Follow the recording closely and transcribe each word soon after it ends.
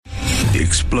The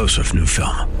explosive new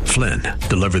film, Flynn,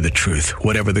 deliver the truth,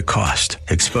 whatever the cost.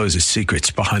 Exposes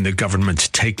secrets behind the government's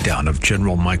takedown of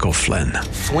General Michael Flynn.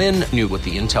 Flynn knew what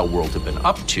the intel world had been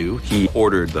up to. He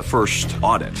ordered the first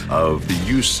audit of the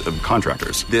use of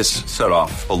contractors. This set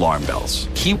off alarm bells.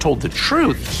 He told the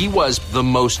truth. He was the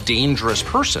most dangerous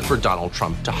person for Donald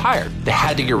Trump to hire. They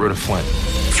had to get rid of Flynn.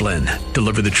 Flynn,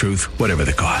 deliver the truth, whatever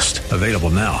the cost. Available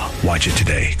now. Watch it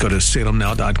today. Go to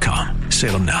salemnow.com.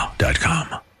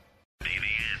 salemnow.com.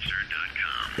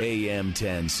 AM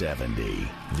 1070,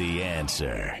 The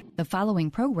Answer. The following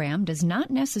program does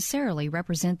not necessarily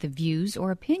represent the views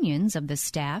or opinions of the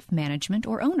staff, management,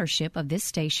 or ownership of this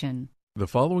station. The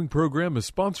following program is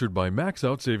sponsored by Max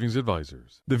Out Savings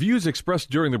Advisors. The views expressed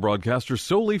during the broadcast are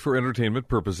solely for entertainment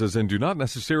purposes and do not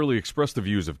necessarily express the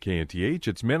views of KNTH,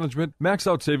 its management, Max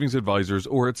Out Savings Advisors,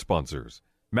 or its sponsors.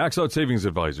 Max Out Savings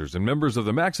Advisors and members of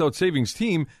the Max Out Savings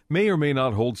team may or may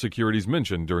not hold securities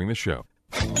mentioned during the show.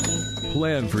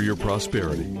 Plan for your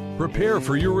prosperity, prepare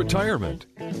for your retirement,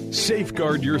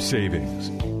 safeguard your savings,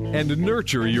 and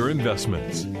nurture your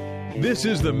investments. This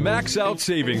is the Max Out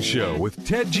Savings Show with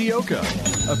Ted Gioka,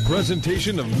 a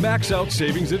presentation of Max Out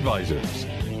Savings Advisors.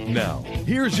 Now,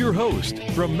 here's your host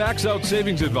from Max Out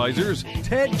Savings Advisors,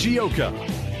 Ted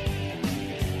Gioka.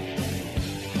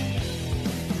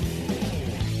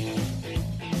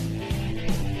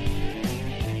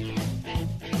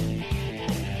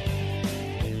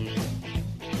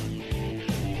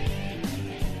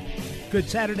 Good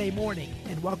Saturday morning,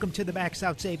 and welcome to the Max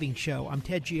Out Savings Show. I'm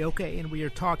Ted Gioka, and we are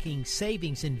talking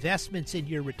savings, investments in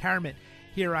your retirement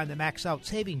here on the Max Out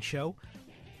Savings Show.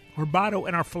 Our motto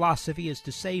and our philosophy is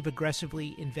to save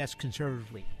aggressively, invest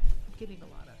conservatively. I'm getting a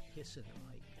lot of hiss in the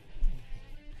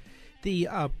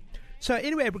mic. So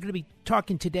anyway, we're going to be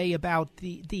talking today about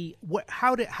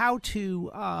how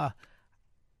to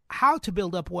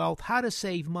build up wealth, how to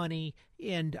save money,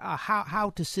 and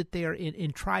how to sit there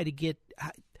and try to get.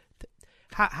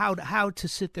 How to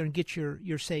sit there and get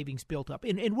your savings built up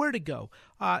and where to go.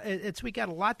 We got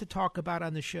a lot to talk about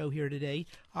on the show here today.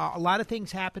 A lot of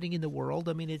things happening in the world.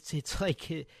 I mean, it's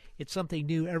like it's something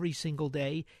new every single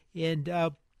day. And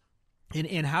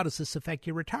how does this affect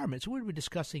your retirement? So we're going to be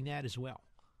discussing that as well.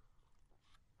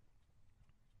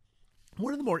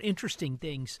 One of the more interesting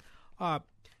things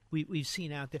we've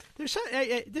seen out there.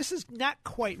 This is not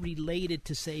quite related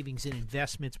to savings and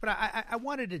investments, but I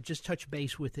wanted to just touch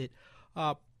base with it.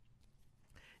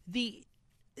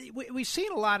 We've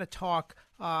seen a lot of talk.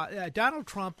 Donald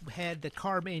Trump had the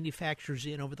car manufacturers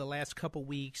in over the last couple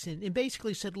weeks and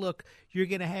basically said, look, you're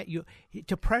going to have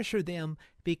to pressure them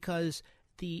because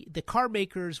the car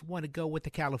makers want to go with the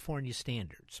California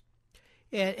standards.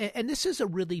 And this is a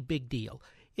really big deal.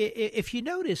 If you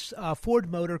notice,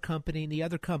 Ford Motor Company and the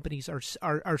other companies are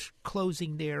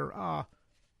closing their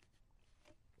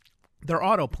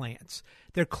auto plants.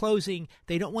 They're closing.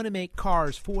 They don't want to make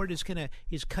cars. Ford is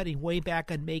cutting way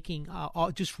back on making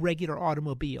just regular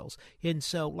automobiles. And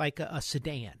so like a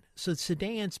sedan. So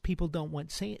sedans, people don't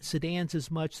want sedans as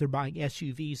much. They're buying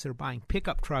SUVs. They're buying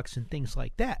pickup trucks and things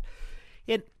like that.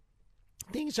 And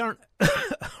things aren't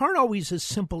always as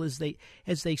simple as they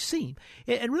seem.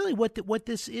 And really, what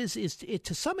this is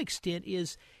to some extent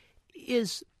is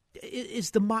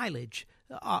the mileage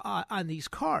on these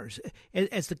cars.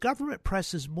 As the government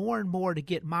presses more and more to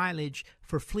get mileage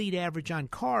for fleet average on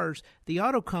cars, the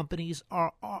auto companies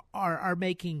are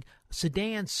making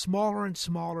sedans smaller and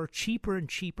smaller, cheaper and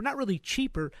cheaper. Not really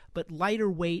cheaper, but lighter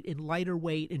weight,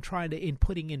 and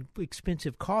putting in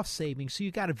expensive cost savings. So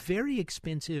you got a very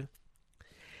expensive,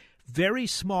 very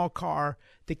small car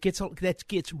that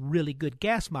gets really good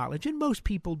gas mileage, and most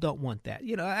people don't want that.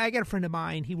 You know, I got a friend of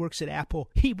mine. He works at Apple.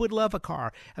 He would love a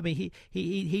car. I mean,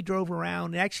 he drove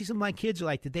around. And actually, some of my kids are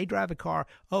like, did they drive a car?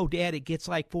 Oh, Dad, it gets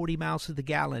like 40 miles to the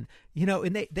gallon. You know,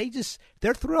 and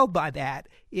they're thrilled by that.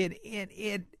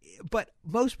 But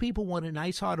most people want a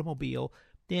nice automobile,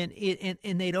 and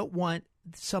they don't want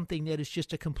something that is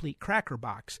just a complete cracker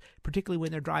box, particularly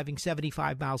when they're driving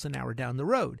 75 miles an hour down the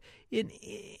road.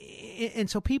 And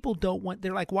so people don't want,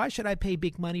 they're like, why should I pay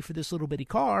big money for this little bitty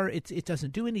car? It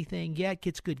doesn't do anything. Yeah, it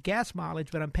gets good gas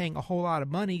mileage, but I'm paying a whole lot of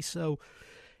money. So,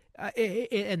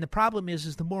 and the problem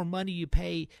is the more money you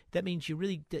pay, that means you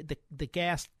really, the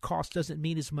gas cost doesn't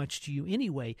mean as much to you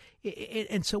anyway.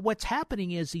 And so what's happening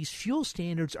is these fuel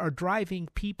standards are driving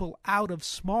people out of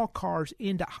small cars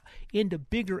into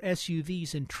bigger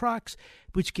SUVs and trucks,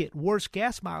 which get worse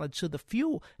gas mileage. So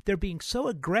they're being so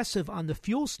aggressive on the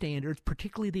fuel standards,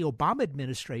 particularly the Obama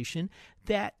administration,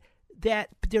 that that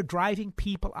they're driving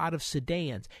people out of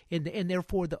sedans, and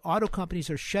therefore the auto companies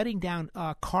are shutting down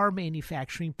car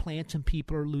manufacturing plants, and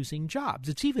people are losing jobs.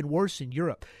 It's even worse in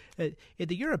Europe. The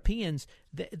Europeans,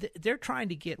 they're trying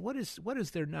to get, what is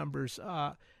their numbers?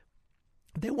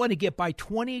 They want to get by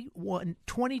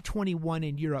 2021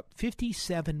 in Europe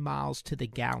 57 miles to the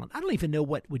gallon. I don't even know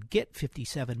what would get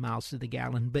 57 miles to the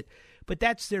gallon, but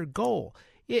that's their goal.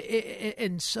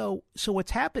 And so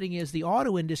what's happening is the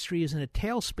auto industry is in a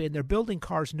tailspin. They're building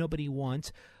cars nobody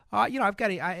wants. I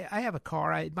have a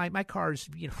car. My car is,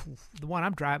 the one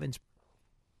I'm driving is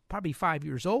probably 5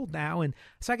 years old now, and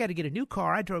so I got to get a new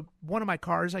car. I drove one of my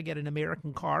cars. I get an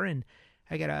American car, and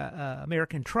I got a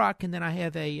American truck, and then I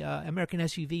have a American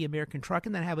SUV, American truck,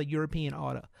 and then I have a European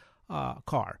auto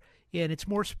car. And it's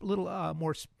more.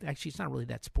 Actually, it's not really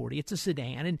that sporty. It's a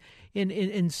sedan,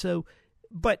 and so,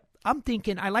 but I'm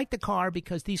thinking I like the car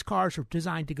because these cars are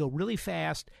designed to go really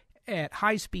fast at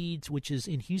high speeds, which is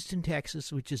in Houston,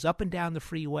 Texas, which is up and down the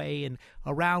freeway and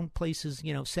around places,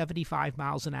 75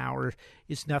 miles an hour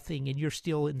is nothing, and you're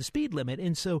still in the speed limit.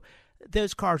 And so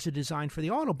those cars are designed for the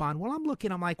Autobahn. Well, I'm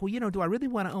like, well, do I really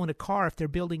want to own a car if they're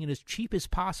building it as cheap as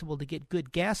possible to get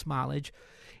good gas mileage?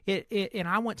 And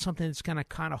I want something that's going to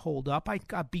kind of hold up. I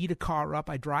beat a car up.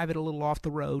 I drive it a little off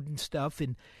the road and stuff.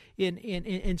 And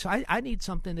so I need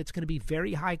something that's going to be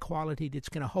very high quality, that's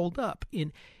going to hold up.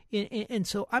 And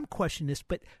so I'm questioning this.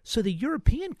 But so the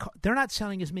European, they're not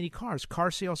selling as many cars. Car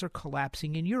sales are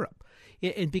collapsing in Europe.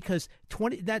 And because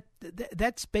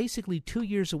that's basically 2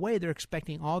 years away, they're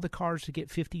expecting all the cars to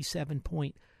get 57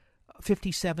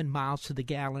 miles to the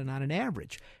gallon on an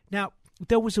average. Now,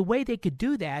 there was a way they could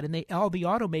do that, and all the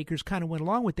automakers kind of went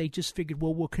along with it. They just figured,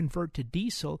 well, we'll convert to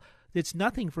diesel. It's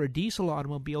nothing for a diesel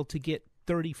automobile to get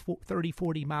 30,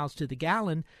 40 miles to the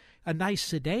gallon, a nice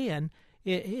sedan.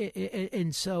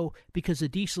 And so, because the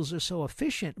diesels are so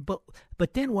efficient, but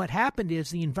then what happened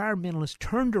is the environmentalists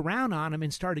turned around on them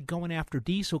and started going after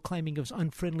diesel, claiming it was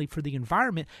unfriendly for the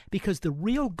environment, because the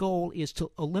real goal is to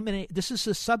eliminate, this is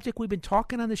a subject we've been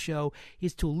talking on the show,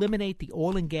 is to eliminate the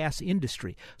oil and gas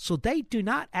industry. So they do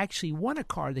not actually want a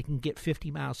car that can get 50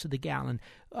 miles to the gallon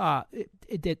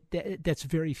that's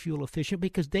very fuel efficient,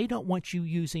 because they don't want you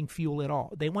using fuel at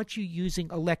all. They want you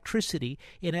using electricity,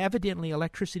 and evidently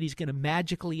electricity is going to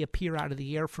magically appear out of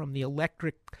the air from the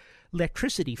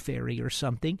electricity fairy or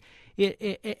something.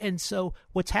 And so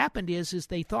what's happened is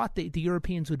they thought that the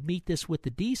Europeans would meet this with the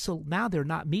diesel. Now they're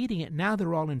not meeting it. Now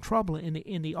they're all in trouble.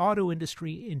 In the auto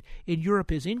industry in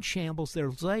Europe is in shambles.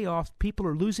 There's layoffs. People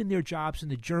are losing their jobs,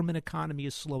 and the German economy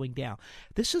is slowing down.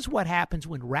 This is what happens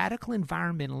when radical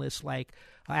environmentalists like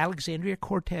Alexandria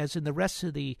Cortez and the rest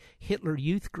of the Hitler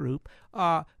Youth group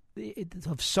of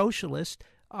socialists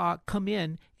come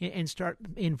in and start,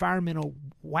 environmental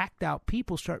whacked out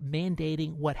people start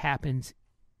mandating what happens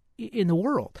in the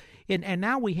world. And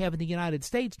now we have in the United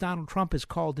States, Donald Trump has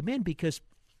called them in, because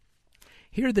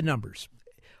here are the numbers.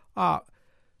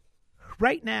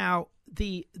 Right now,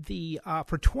 the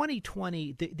for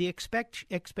 2020, the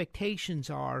expectations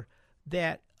are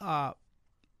that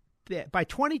that by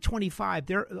 2025,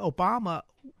 Obama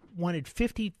wanted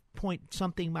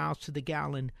 50-point-something miles to the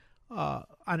gallon on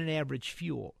an average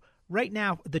fuel. Right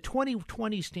now, the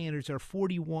 2020 standards are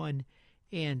 41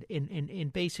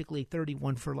 and basically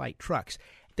 31 for light trucks.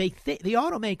 The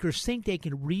automakers think they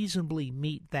can reasonably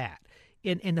meet that.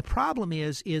 And the problem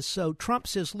is so Trump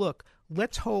says, look,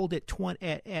 let's hold it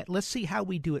let's see how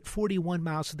we do it. 41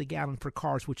 miles to the gallon for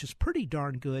cars, which is pretty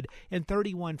darn good, and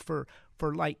 31 for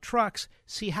light trucks.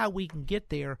 See how we can get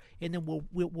there, and then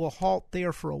we'll halt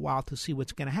there for a while to see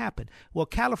what's going to happen. Well,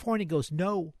 California goes,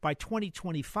 no, by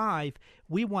 2025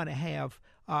 we want to have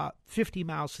 50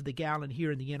 miles to the gallon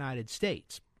here in the United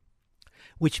States.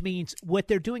 Which means what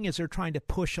they're doing is they're trying to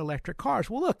push electric cars.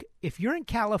 Well, look, if you're in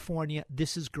California,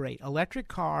 this is great. Electric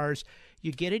cars,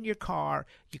 you get in your car,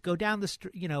 you go down the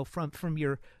street,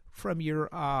 from your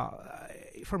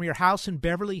house in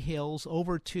Beverly Hills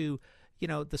over to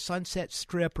the Sunset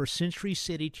Strip or Century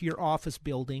City to your office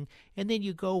building, and then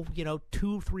you go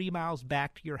 2-3 miles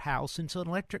back to your house, and so an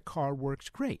electric car works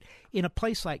great. In a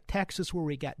place like Texas where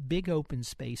we got big open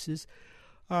spaces,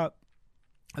 I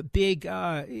was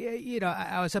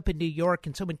up in New York,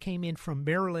 and someone came in from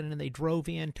Maryland, and they drove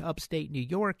in to upstate New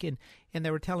York, and they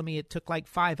were telling me it took like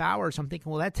 5 hours. I'm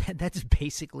thinking, well, that's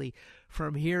basically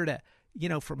from here to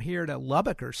from here to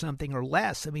Lubbock or something or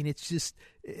less. I mean, it's just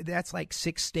that's like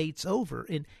 6 states over,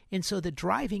 and so the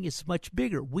driving is much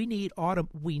bigger. We need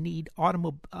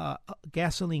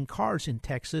gasoline cars in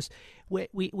Texas.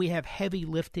 We have heavy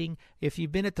lifting. If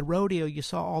you've been at the rodeo, you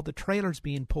saw all the trailers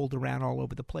being pulled around all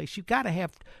over the place. You've got to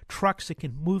have trucks that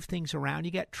can move things around.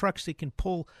 You got trucks that can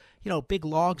pull big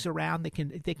logs around. They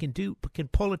can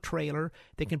pull a trailer.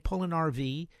 They can pull an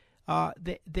RV.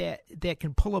 That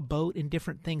can pull a boat and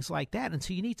different things like that. And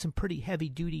so you need some pretty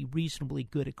heavy-duty, reasonably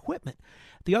good equipment.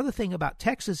 The other thing about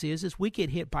Texas is we get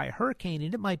hit by a hurricane,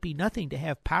 and it might be nothing to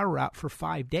have power out for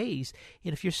 5 days.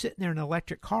 And if you're sitting there in an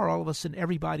electric car, all of a sudden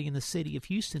everybody in the city of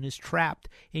Houston is trapped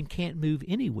and can't move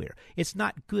anywhere. It's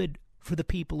not good for the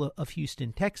people of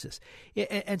Houston, Texas.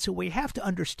 And so we have to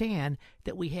understand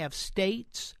that we have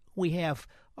states, we have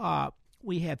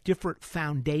different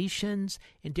foundations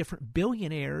and different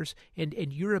billionaires and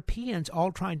Europeans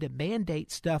all trying to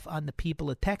mandate stuff on the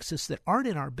people of Texas that aren't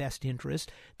in our best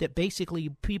interest, that basically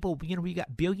people, we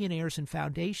got billionaires and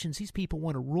foundations. These people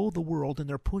want to rule the world, and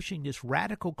they're pushing this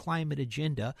radical climate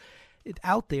agenda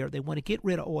out there. They want to get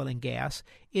rid of oil and gas,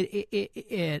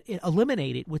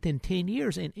 eliminate it within 10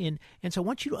 years. And so I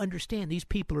want you to understand these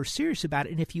people are serious about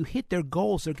it. And if you hit their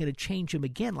goals, they're going to change them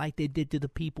again like they did to the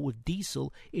people with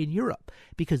diesel in Europe,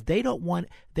 because they want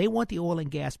the oil and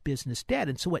gas business dead.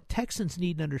 And so what Texans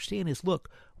need to understand is, look,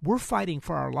 we're fighting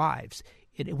for our lives.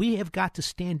 And we have got to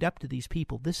stand up to these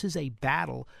people. This is a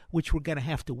battle which we're going to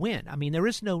have to win. I mean, there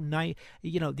is no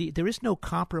there is no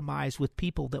compromise with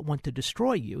people that want to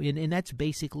destroy you, and that's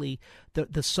basically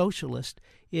the socialist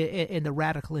and the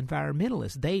radical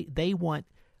environmentalists. They want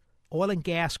oil and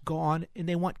gas gone, and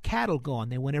they want cattle gone.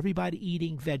 They want everybody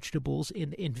eating vegetables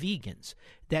and vegans.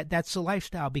 That's the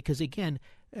lifestyle, because again,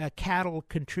 cattle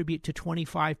contribute to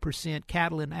 25%.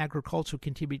 Cattle and agriculture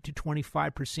contribute to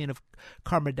 25% of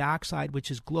carbon dioxide,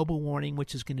 which is global warming,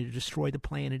 which is going to destroy the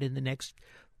planet in the next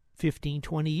 15,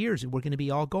 20 years, and we're going to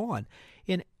be all gone.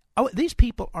 And these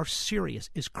people are serious.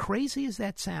 As crazy as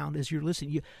that sounds, as you're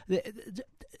listening, the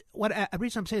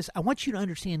reason I'm saying this, I want you to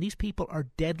understand these people are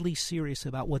deadly serious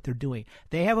about what they're doing.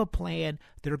 They have a plan.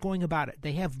 They're going about it.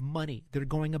 They have money. They're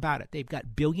going about it. They've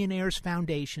got billionaires'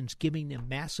 foundations giving them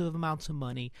massive amounts of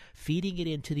money, feeding it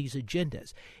into these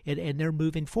agendas, and they're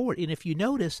moving forward. And if you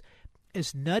notice,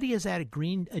 as nutty as that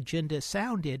green agenda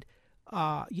sounded,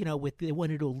 they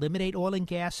wanted to eliminate oil and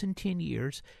gas in 10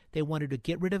 years. They wanted to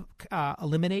get rid of,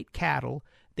 eliminate cattle.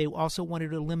 They also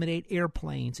wanted to eliminate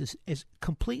airplanes. As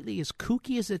completely as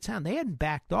kooky as it sounds, they hadn't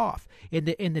backed off. And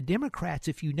the Democrats,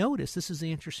 if you notice, this is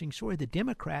the interesting story. The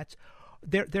Democrats,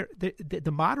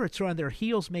 the moderates are on their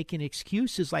heels making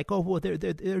excuses like, oh, well,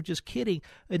 they're just kidding,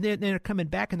 and then they're coming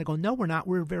back and they're going, no, we're not.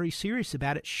 We're very serious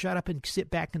about it. Shut up and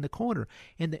sit back in the corner.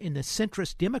 And the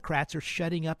centrist Democrats are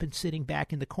shutting up and sitting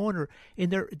back in the corner, and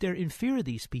they're in fear of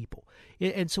these people.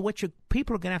 And so what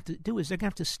people are going to have to do is they're going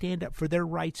to have to stand up for their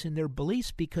rights and their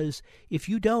beliefs, because if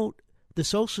you don't, the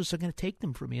socialists are going to take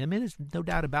them from you. I mean, there's no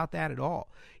doubt about that at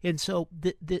all. And so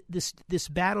this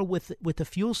battle with the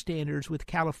fuel standards with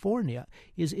California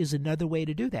is another way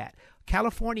to do that.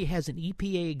 California has an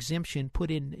EPA exemption put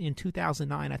in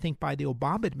 2009, I think, by the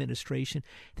Obama administration,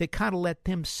 that kind of let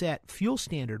them set fuel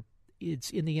standard.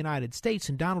 It's in the United States,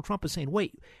 and Donald Trump is saying,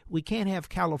 wait, we can't have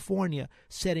California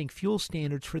setting fuel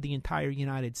standards for the entire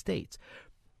United States.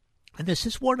 And this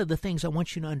is one of the things I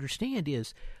want you to understand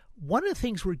is, one of the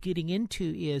things we're getting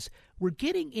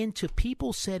into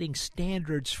people setting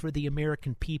standards for the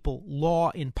American people, law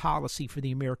and policy for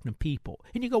the American people.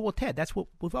 And you go, well, Ted, that's what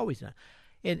we've always done.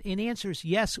 And the answer is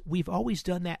yes, we've always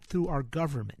done that through our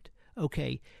government.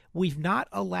 Okay, we've not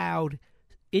allowed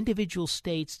individual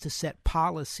states to set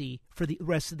policy for the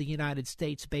rest of the United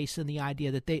States based on the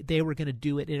idea that they were going to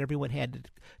do it and everyone had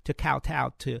to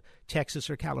kowtow to Texas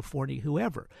or California,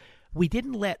 whoever. We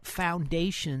didn't let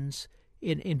foundations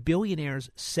and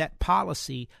billionaires set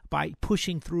policy by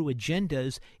pushing through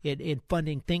agendas and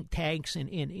funding think tanks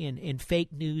and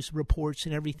fake news reports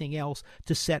and everything else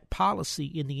to set policy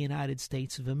in the United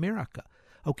States of America.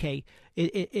 Okay,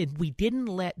 and we didn't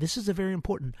let, this is a very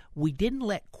important, we didn't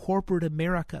let corporate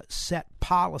America set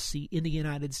policy in the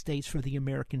United States for the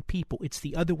American people. It's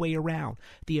the other way around.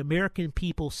 The American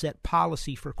people set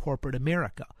policy for corporate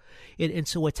America. And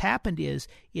so what's happened is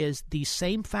these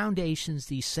same foundations,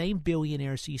 these same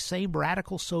billionaires, these same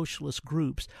radical socialist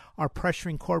groups are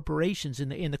pressuring corporations,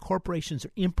 and the corporations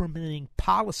are implementing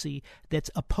policy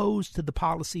that's opposed to the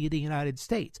policy of the United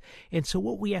States. And so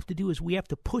what we have to do is we have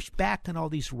to push back on all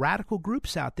these radical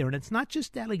groups out there. And it's not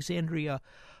just Alexandria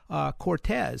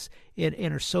Cortez and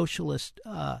her socialist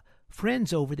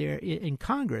friends over there in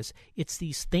Congress. It's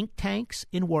these think tanks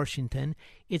in Washington.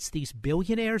 It's these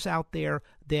billionaires out there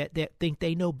that think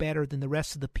they know better than the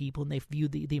rest of the people, and they view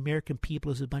the American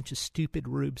people as a bunch of stupid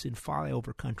rubes in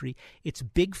flyover country. It's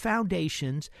big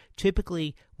foundations,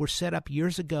 typically were set up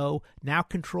years ago, now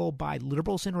controlled by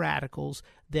liberals and radicals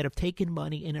that have taken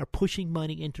money and are pushing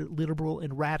money into liberal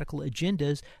and radical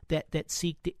agendas that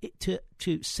seek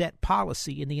to set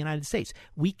policy in the United States.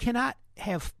 We cannot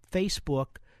have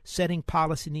Facebook setting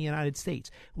policy in the United States.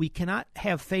 We cannot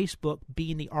have Facebook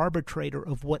being the arbitrator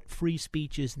of what free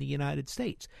speech is in the United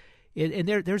States. And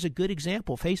there's a good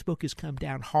example. Facebook has come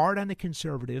down hard on the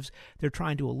conservatives. They're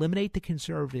trying to eliminate the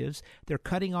conservatives. They're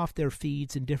cutting off their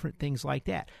feeds and different things like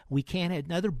that. We can't.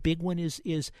 Another big one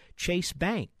is Chase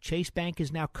Bank. Chase Bank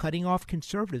is now cutting off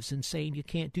conservatives and saying you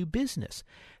can't do business.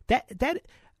 That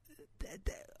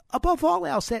above all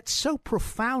else, that's so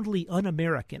profoundly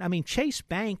un-American. I mean, Chase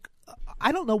Bank,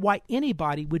 I don't know why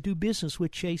anybody would do business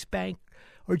with Chase Bank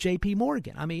or J.P.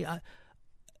 Morgan. I mean,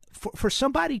 for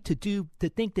somebody to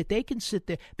think that they can sit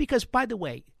there, because, by the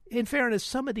way, in fairness,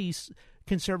 some of these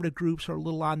conservative groups are a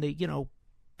little on the,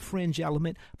 fringe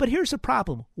element. But here's the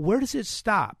problem. Where does it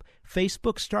stop?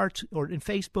 Facebook starts,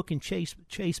 Facebook and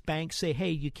Chase Bank say,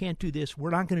 hey, you can't do this. We're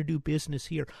not going to do business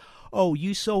here. Oh,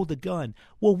 you sold the gun.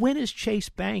 Well, when is Chase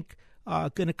Bank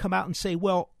going to come out and say,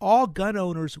 well, all gun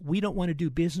owners, we don't want to do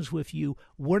business with you.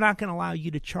 We're not going to allow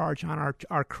you to charge on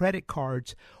our credit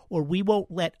cards, or we won't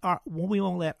let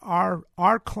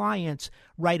our clients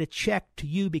write a check to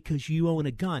you because you own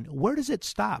a gun. Where does it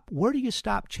stop? Where do you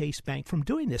stop Chase Bank from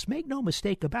doing this? Make no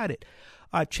mistake about it.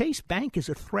 Chase Bank is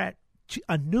a threat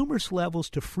on numerous levels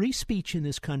to free speech in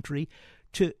this country,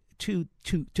 to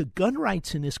gun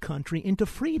rights in this country, and to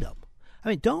freedom. I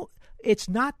mean, it's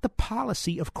not the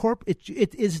policy of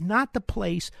it is not the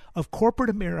place of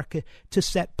corporate America to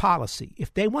set policy.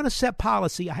 If they want to set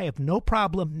policy, I have no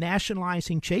problem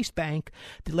nationalizing Chase Bank,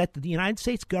 to let the United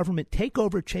States government take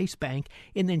over Chase Bank,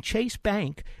 and then Chase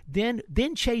Bank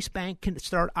can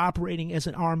start operating as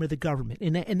an arm of the government.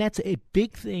 And that's a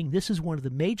big thing. This is one of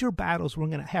the major battles we're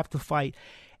going to have to fight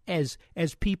as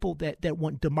people that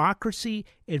want democracy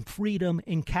and freedom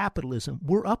and capitalism.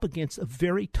 We're up against a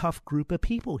very tough group of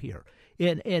people here,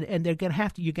 and you're gonna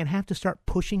have to start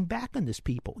pushing back on this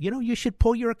people. You should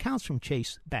pull your accounts from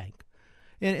Chase Bank,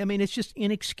 and I mean, it's just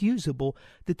inexcusable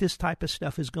that this type of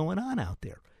stuff is going on out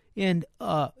there. And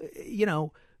but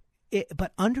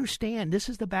understand, this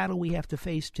is the battle we have to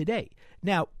face today.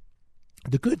 Now,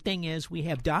 the good thing is we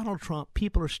have Donald Trump.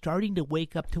 People are starting to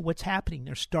wake up to what's happening.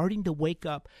 They're starting to wake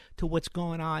up to what's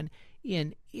going on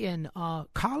in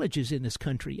colleges in this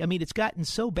country. I mean, it's gotten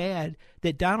so bad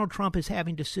that Donald Trump is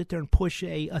having to sit there and push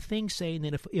a thing saying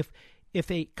that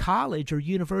if a college or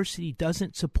university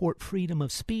doesn't support freedom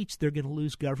of speech, they're going to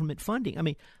lose government funding. I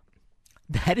mean,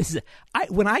 that is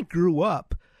when I grew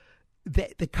up,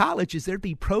 the colleges, there'd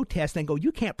be protests, and I'd go,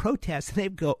 you can't protest. And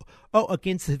they'd go, oh,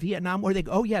 against the Vietnam War. They'd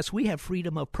go, oh, yes, we have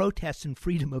freedom of protest and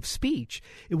freedom of speech.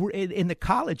 And the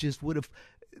colleges would have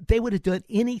done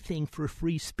anything for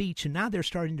free speech, and now they're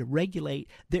starting to regulate.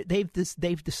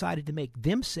 They've decided to make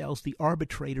themselves the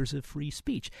arbitrators of free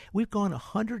speech. We've gone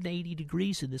 180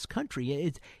 degrees in this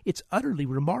country. It's utterly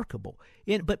remarkable.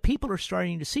 But people are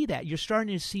starting to see that. You're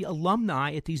starting to see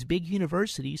alumni at these big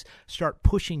universities start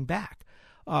pushing back.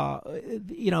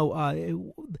 You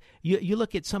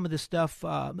look at some of the stuff.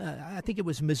 I think it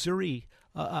was Missouri.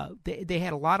 They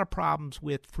had a lot of problems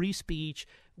with free speech,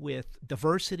 with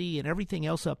diversity, and everything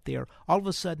else up there. All of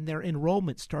a sudden, their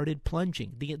enrollment started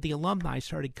plunging. The alumni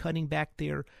started cutting back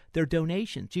their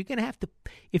donations. You're going to have to,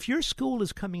 if your school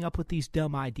is coming up with these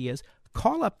dumb ideas,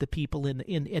 call up the people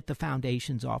at the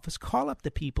foundation's office. Call up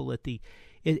the people at the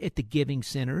giving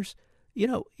centers.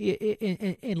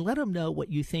 And let them know what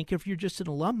you think. If you're just an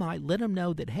alumni, let them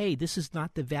know that, hey, this is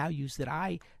not the values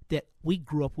that we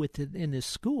grew up with in this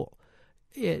school.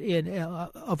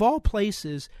 Of all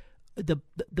places, the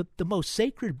most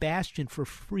sacred bastion for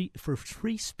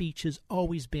free speech has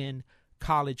always been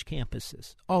college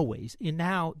campuses, always. And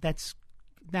now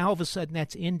all of a sudden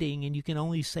that's ending, and you can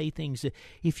only say things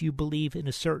if you believe in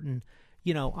a certain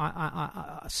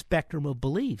a spectrum of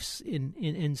beliefs,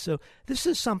 and so this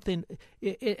is something.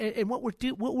 And what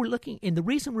we're looking, and the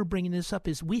reason we're bringing this up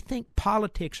is we think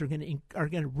politics are going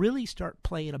to really start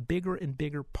playing a bigger and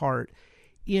bigger part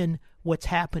in what's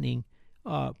happening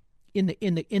in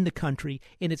the country,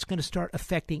 and it's going to start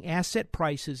affecting asset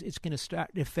prices. It's going to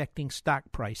start affecting stock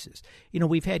prices.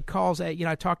 We've had calls.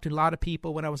 I talked to a lot of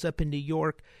people when I was up in New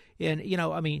York, and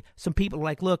some people are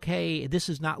like, "Look, hey, this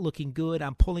is not looking good.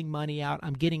 I'm pulling money out.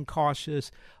 I'm getting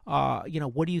cautious.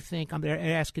 What do you think?" They're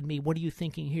asking me, "What are you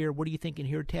thinking here? What are you thinking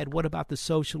here, Ted? What about the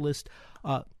socialists?"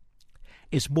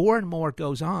 As more and more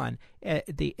goes on, as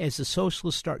the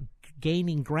socialists start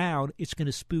gaining ground, it's going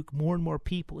to spook more and more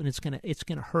people, and it's going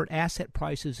to hurt asset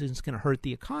prices, and it's going to hurt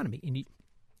the economy.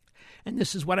 And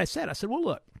this is what I said. I said, well,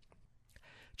 look,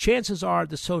 chances are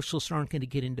the socialists aren't going to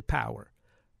get into power,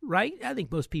 right? I think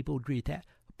most people agree with that.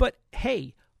 But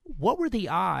hey, what were the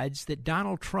odds that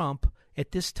Donald Trump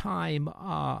at this time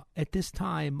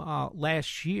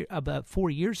last year, about 4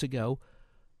 years ago,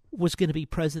 was going to be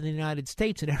president of the United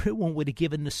States, and everyone would have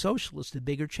given the socialists a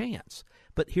bigger chance.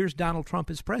 But here's Donald Trump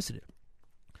as president.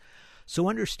 So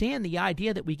understand the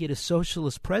idea that we get a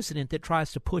socialist president that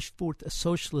tries to push forth a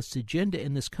socialist agenda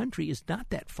in this country is not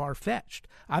that far-fetched.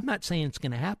 I'm not saying it's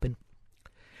going to happen.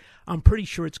 I'm pretty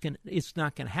sure it's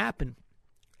not going to happen.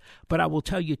 But I will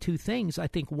tell you two things. I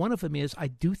think one of them is I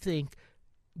do think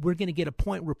we're going to get a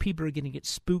point where people are going to get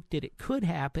spooked that it could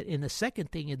happen. And the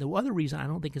second thing, and the other reason I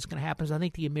don't think it's going to happen, is I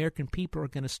think the American people are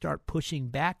going to start pushing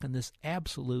back on this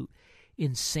absolute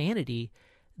insanity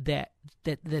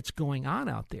that's going on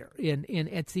out there. And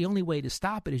it's the only way to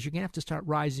stop it is you're going to have to start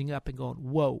rising up and going,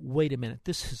 whoa, wait a minute,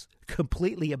 this is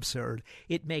completely absurd.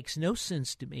 It makes no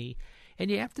sense to me. And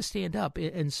you have to stand up.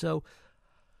 And so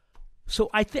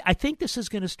I think this is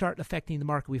going to start affecting the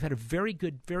market. We've had a very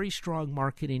good, very strong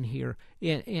market in here,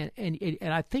 and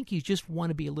I think you just want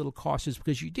to be a little cautious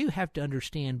because you do have to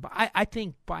understand. But I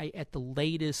think at the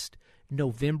latest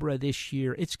November of this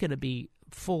year, it's going to be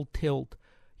full tilt,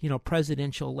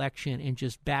 presidential election and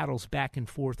just battles back and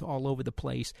forth all over the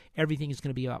place. Everything is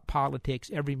going to be about politics.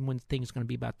 Everything is going to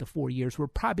be about the 4 years. We're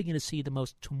probably going to see the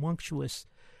most tumultuous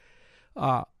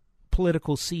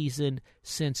political season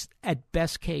since, at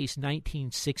best case,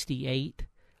 1968,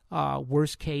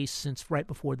 worst case since right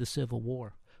before the Civil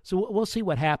War. So we'll see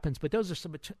what happens, but those are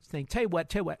some things. Tell you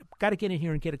what, got to get in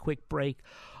here and get a quick break.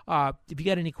 If you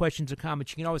got any questions or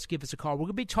comments, you can always give us a call. We're going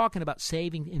to be talking about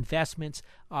saving, investments,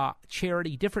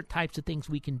 charity, different types of things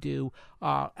we can do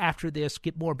after this.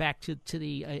 Get more back to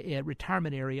the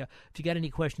retirement area. If you got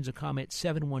any questions or comments,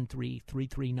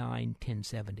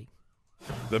 713-339-1070.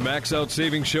 The Max Out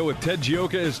Savings Show with Ted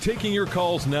Gioka is taking your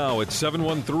calls now at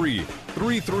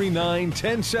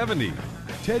 713-339-1070.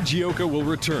 Ted Gioka will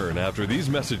return after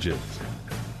these messages.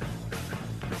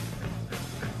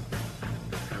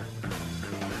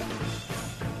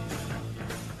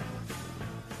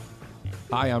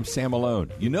 Hi, I'm Sam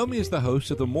Malone. You know me as the host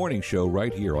of the morning show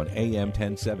right here on AM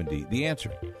 1070, The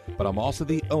Answer. But I'm also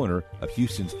the owner of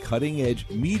Houston's cutting-edge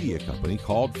media company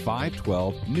called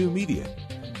 512 New Media.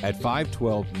 At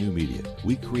 512 New Media,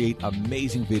 we create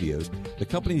amazing videos the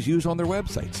companies use on their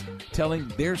websites, telling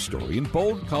their story in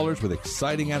bold colors with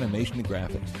exciting animation and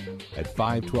graphics. At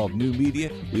 512 New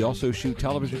Media, we also shoot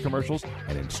television commercials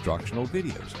and instructional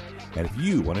videos. And if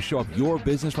you want to show off your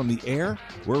business from the air,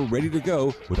 we're ready to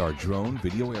go with our drone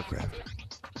video aircraft.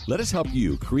 Let us help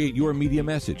you create your media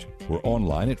message. We're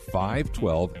online at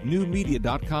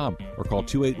 512newmedia.com or call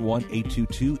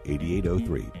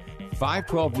 281-822-8803.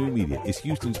 512 New Media is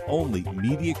Houston's only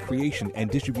media creation and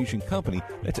distribution company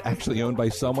that's actually owned by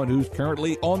someone who's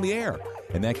currently on the air.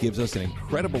 And that gives us an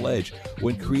incredible edge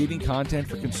when creating content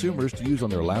for consumers to use on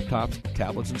their laptops,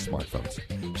 tablets, and smartphones.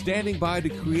 Standing by to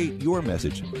create your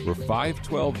message, we're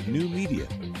 512 New Media,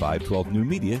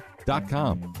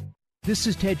 512newmedia.com. This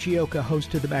is Ted Gioka,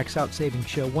 host of the Max Out Savings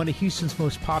Show, one of Houston's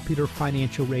most popular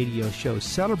financial radio shows,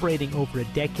 celebrating over a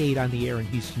decade on the air in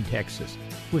Houston, Texas.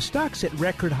 With stocks at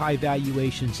record high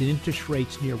valuations and interest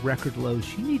rates near record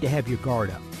lows, you need to have your guard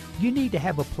up. You need to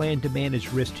have a plan to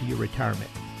manage risk to your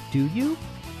retirement. Do you?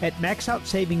 At Max Out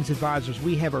Savings Advisors,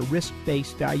 we have a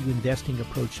risk-based value investing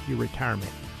approach to your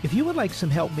retirement. If you would like some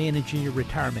help managing your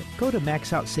retirement, go to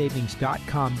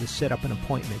maxoutsavings.com to set up an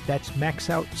appointment. That's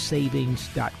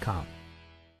maxoutsavings.com.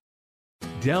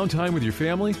 Downtime with your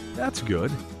family? That's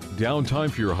good. Downtime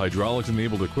for your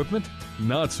hydraulics-enabled equipment?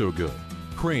 Not so good.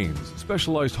 Cranes,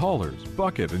 specialized haulers,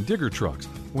 bucket, and digger trucks.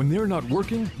 When they're not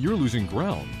working, you're losing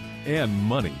ground and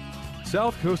money.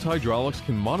 South Coast Hydraulics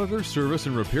can monitor, service,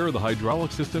 and repair the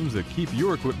hydraulic systems that keep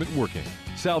your equipment working.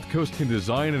 South Coast can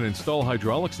design and install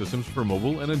hydraulic systems for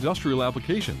mobile and industrial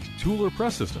applications, tool or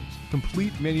press systems,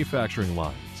 complete manufacturing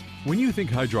lines. When you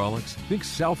think hydraulics, think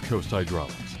South Coast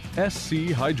Hydraulics.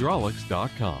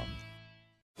 schydraulics.com.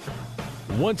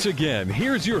 Once again,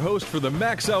 here's your host for the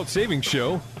Max Out Savings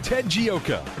Show, Ted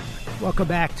Gioka. Welcome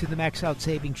back to the Max Out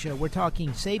Savings Show. We're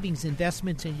talking savings,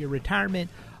 investments, in your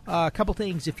retirement. A couple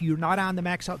things. If you're not on the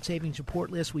Max Out Savings Report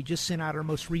list, we just sent out our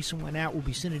most recent one out. We'll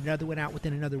be sending another one out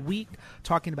within another week,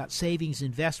 talking about savings,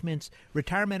 investments,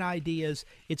 retirement ideas.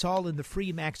 It's all in the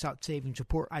free Max Out Savings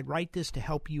Report. I write this to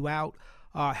help you out,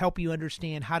 help you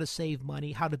understand how to save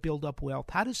money, how to build up wealth,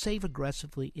 how to save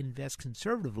aggressively, invest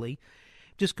conservatively.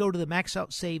 Just go to the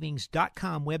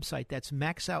maxoutsavings.com website. That's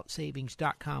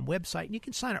maxoutsavings.com website, and you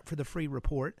can sign up for the free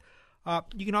report.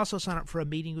 You can also sign up for a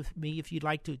meeting with me if you'd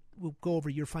like to. We'll go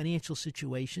over your financial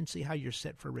situation, see how you're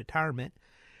set for retirement.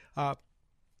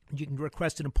 You can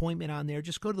request an appointment on there.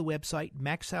 Just go to the website,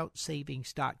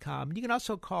 maxoutsavings.com. You can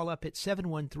also call up at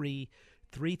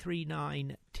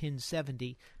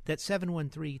 713-339-1070. That's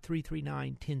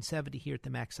 713-339-1070 here at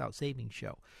the Max Out Savings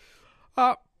Show.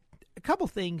 A couple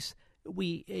things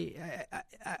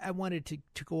I wanted to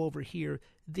go over here.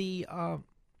 Let's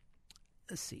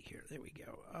see here. There we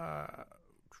go.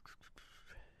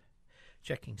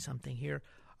 Checking something here.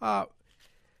 How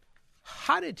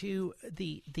to do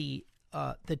the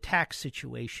tax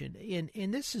situation,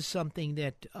 and this is something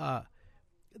that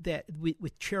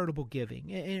with charitable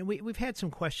giving, and we've had some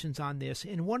questions on this.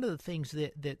 And one of the things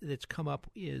that's come up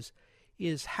is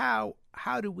how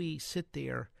do we sit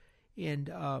there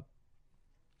and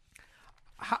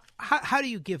how do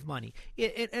you give money?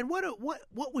 And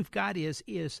what we've got is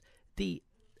the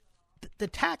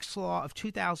tax law of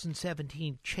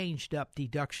 2017 changed up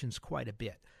deductions quite a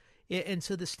bit. And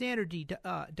so the standard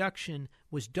deduction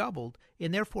was doubled,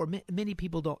 and therefore many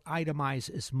people don't itemize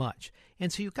as much.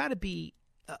 And so you've got to be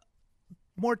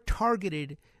more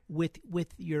targeted with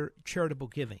your charitable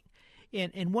giving.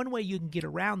 And one way you can get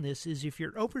around this is if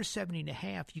you're over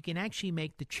 70.5, you can actually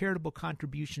make the charitable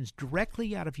contributions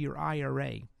directly out of your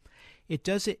IRA. It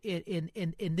does it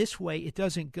in this way. It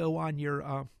doesn't go on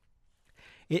your.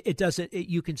 It doesn't.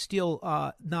 You can still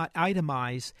not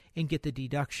itemize and get the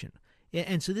deduction.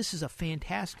 And so this is a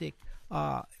fantastic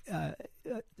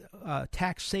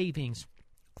tax savings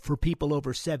for people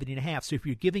over 70.5. So if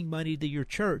you're giving money to your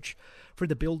church for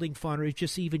the building fund, or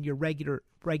just even your regular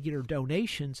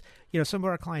donations, some of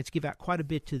our clients give out quite a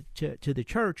bit to the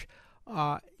church.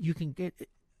 You can get,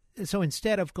 so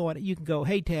instead of going, you can go,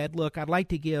 hey Ted, look, I'd like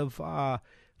to give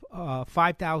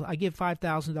 $5,000. I give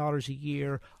 $5,000 a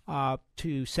year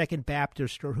to Second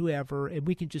Baptist or whoever, and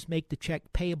we can just make the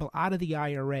check payable out of the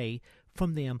IRA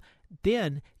from them.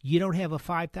 Then you don't have a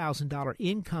 $5,000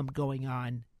 income going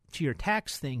on to your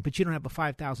tax thing, but you don't have a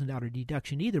 $5,000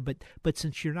 deduction either. But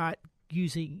since you're not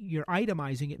you're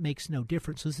itemizing, it makes no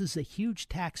difference. So this is a huge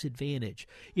tax advantage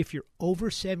if you're over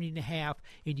 70.5,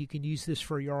 and you can use this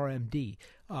for your RMD,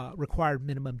 required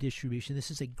minimum distribution. This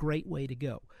is a great way to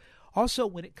go. Also,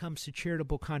 when it comes to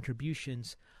charitable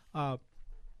contributions,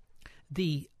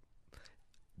 the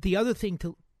other thing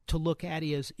to look at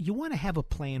is you want to have a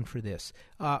plan for this.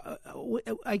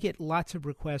 I get lots of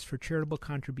requests for charitable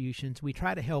contributions. We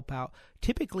try to help out.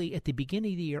 Typically, at the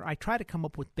beginning of the year, I try to come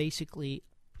up with basically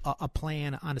a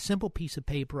plan on a simple piece of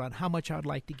paper on how much I'd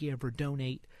like to give or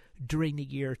donate during the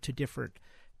year to different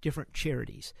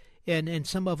charities. And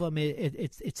some of them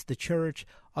it's the church,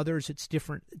 others it's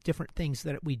different things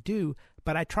that we do.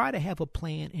 But I try to have a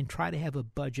plan and try to have a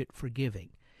budget for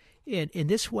giving. And in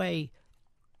this way,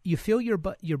 you fill your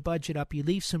budget up, you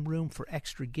leave some room for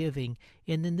extra giving,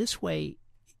 and then this way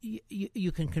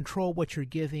you can control what you're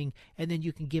giving, and then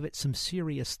you can give it some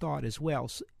serious thought as well.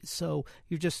 So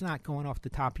you're just not going off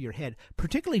the top of your head.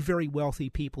 Particularly very wealthy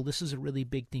people, this is a really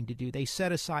big thing to do. They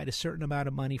set aside a certain amount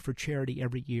of money for charity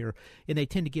every year, and they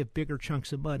tend to give bigger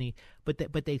chunks of money, but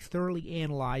they thoroughly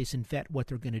analyze and vet what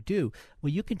they're going to do.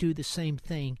 Well, you can do the same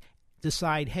thing.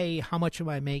 Decide, hey, how much am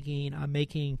I making? I'm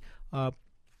making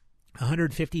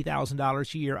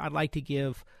 $150,000 a year. I'd like to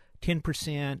give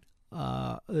 10%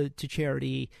 to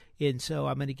charity, and so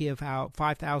I'm going to give out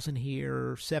 $5,000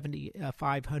 here,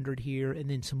 $500 here, and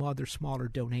then some other smaller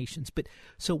donations. But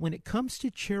so when it comes to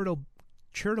charitable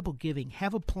giving,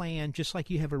 have a plan, just like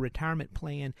you have a retirement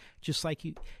plan, just like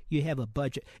you have a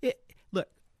budget. Look,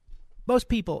 most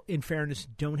people, in fairness,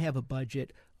 don't have a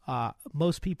budget.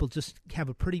 Most people just have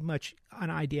a pretty much an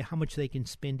idea how much they can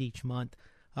spend each month,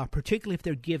 particularly if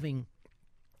they're giving.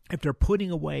 If they're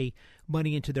putting away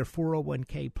money into their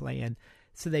 401k plan,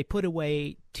 so they put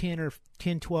away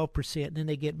 12%, and then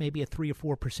they get maybe a 3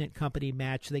 or 4% company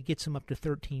match. So they get them up to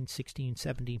 13, 16,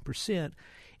 17%,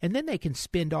 and then they can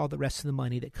spend all the rest of the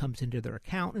money that comes into their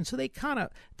account. And so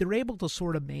they're able to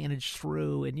sort of manage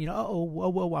through, and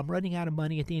whoa, I'm running out of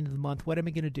money at the end of the month. What am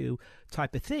I going to do?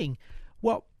 Type of thing.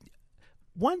 Well,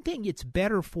 one thing it's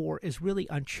better for is really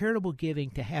on charitable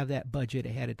giving to have that budget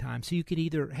ahead of time. So you could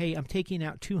either, hey, I'm taking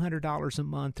out $200 a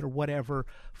month or whatever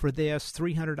for this,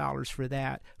 $300 for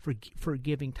that, for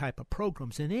giving type of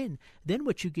programs. And then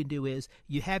what you can do is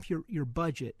you have your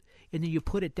budget, and then you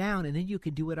put it down, and then you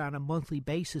can do it on a monthly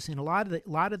basis. And a lot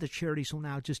of the charities will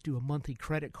now just do a monthly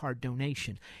credit card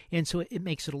donation, and so it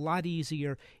makes it a lot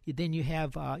easier. Then you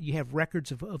have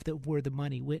records of where the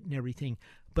money went and everything.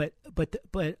 But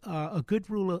a good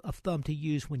rule of thumb to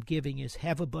use when giving is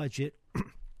have a budget.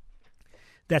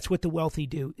 That's what the wealthy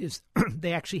do, is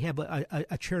they actually have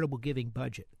a charitable giving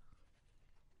budget.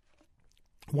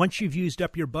 Once you've used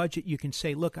up your budget, you can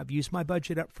say, look, I've used my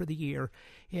budget up for the year,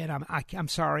 and I'm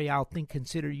sorry, I'll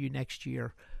consider you next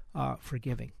year for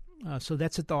giving. So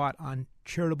that's a thought on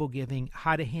charitable giving,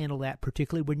 how to handle that,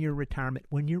 particularly when you're in retirement.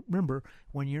 When you're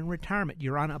in retirement,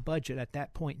 you're on a budget at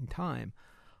that point in time.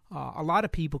 A lot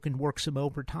of people can work some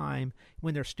overtime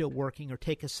when they're still working, or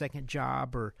take a second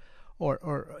job, or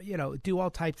do all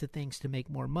types of things to make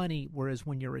more money. Whereas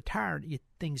when you're retired,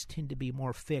 things tend to be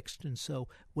more fixed. And so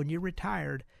when you're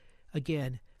retired,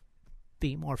 again,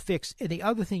 be more fixed. And the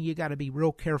other thing you got to be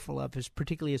real careful of is,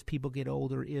 particularly as people get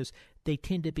older, is they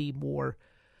tend to be more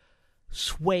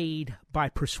swayed by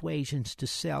persuasions to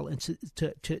sell and to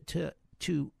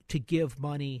give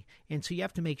money. And so you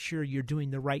have to make sure you're doing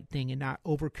the right thing and not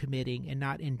overcommitting and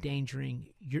not endangering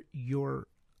your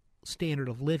standard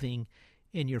of living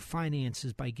and your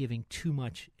finances by giving too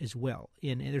much as well.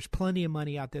 And there's plenty of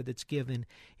money out there that's given,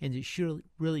 and you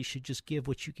really should just give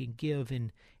what you can give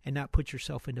and not put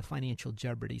yourself into financial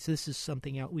jeopardy. So this is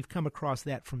something else. We've come across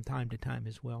that from time to time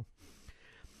as well.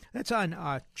 That's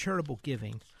on charitable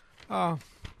giving. A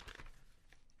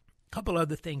couple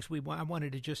other things I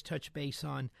wanted to just touch base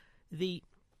on.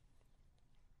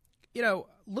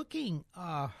 Looking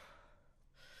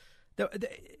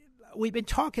we've been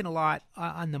talking a lot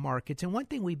on the markets, and one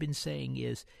thing we've been saying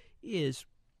is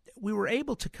we were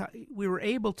able to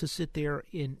sit there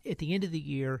at the end of the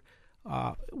year.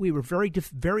 We were very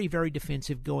very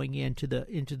defensive going into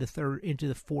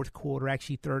the fourth quarter,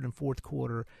 actually third and fourth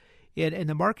quarter. And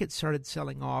the market started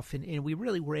selling off, and we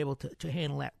really were able to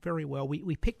handle that very well.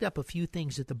 We picked up a few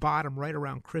things at the bottom right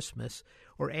around Christmas,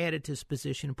 or added to this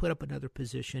position and put up another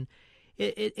position.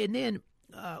 And then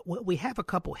we have a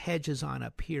couple hedges on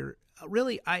up here.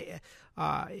 Really, I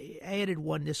added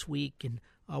one this week, and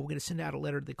we're going to send out a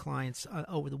letter to the clients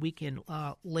over the weekend,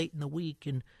 late in the week.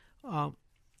 And I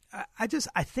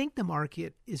think the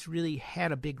market has really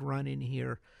had a big run in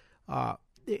here.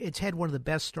 It's had one of the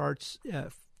best starts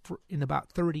in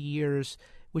about 30 years,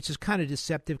 which is kind of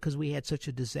deceptive because we had such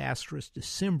a disastrous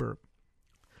December.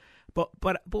 But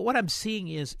what I'm seeing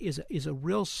is a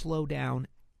real slowdown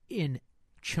in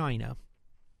China.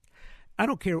 I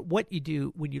don't care what you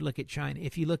do when you look at China.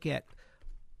 If you look at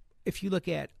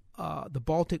the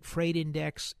Baltic Freight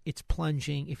Index, it's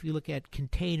plunging. If you look at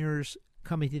containers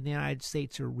coming to the United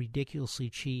States, are ridiculously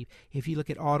cheap. If you look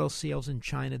at auto sales in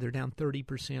China, they're down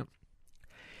 30%.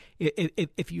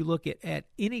 If you look at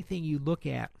anything you look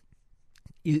at,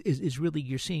 is really,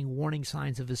 you're seeing warning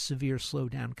signs of a severe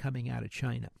slowdown coming out of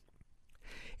China.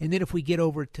 And then if we get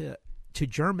over to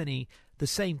Germany, the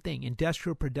same thing.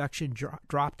 Industrial production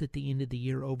dropped at the end of the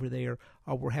year over there.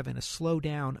 We're having a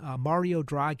slowdown. Mario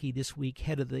Draghi this week,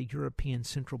 head of the European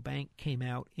Central Bank, came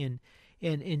out and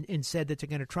said that they're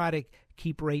going to try to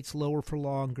keep rates lower for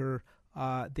longer.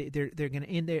 They're going to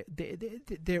end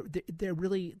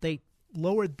they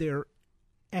lowered their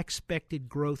expected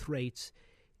growth rates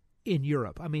in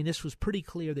Europe. I mean, this was pretty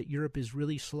clear that Europe is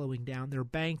really slowing down. Their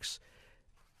banks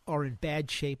are in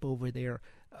bad shape over there.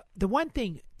 The one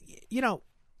thing, on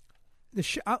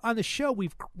the show,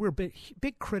 we're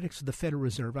big critics of the Federal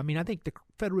Reserve. I mean, I think the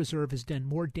Federal Reserve has done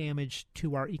more damage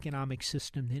to our economic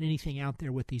system than anything out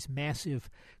there with these massive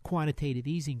quantitative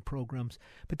easing programs.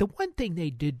 But the one thing they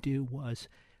did do was,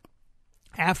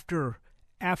 after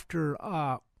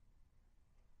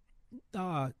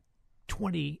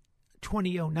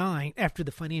 2009, after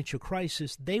the financial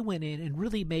crisis, they went in and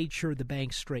really made sure the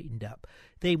banks straightened up.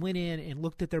 They went in and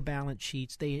looked at their balance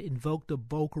sheets. They invoked the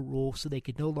Volcker rule so they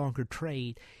could no longer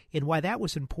trade. And why that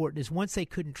was important is once they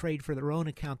couldn't trade for their own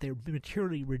account, they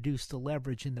materially reduced the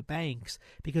leverage in the banks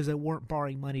because they weren't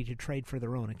borrowing money to trade for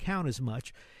their own account as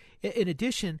much. In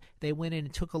addition, they went in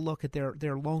and took a look at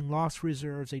their loan loss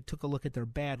reserves. They took a look at their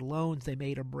bad loans. They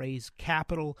made them raise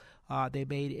capital. They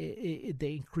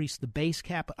increased the base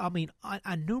capital. I mean,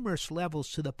 on numerous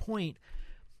levels, to the point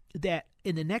that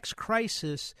in the next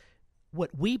crisis,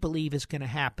 what we believe is going to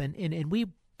happen, and we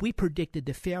predicted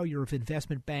the failure of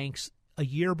investment banks a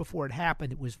year before it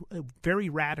happened, it was very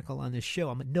radical on this show.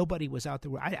 I mean, nobody was out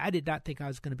there. I did not think I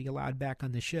was going to be allowed back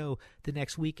on the show the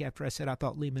next week after I said I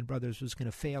thought Lehman Brothers was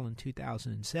going to fail in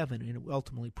 2007, and it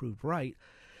ultimately proved right.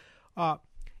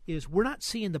 Is we're not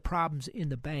seeing the problems in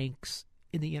the banks,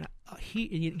 in the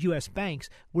U.S. banks.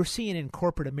 We're seeing in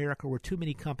corporate America where too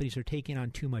many companies are taking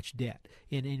on too much debt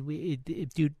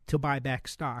due to buy back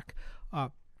stock.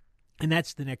 And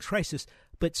that's the next crisis.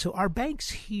 But so our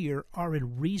banks here are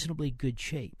in reasonably good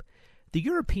shape. The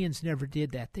Europeans never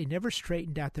did that. They never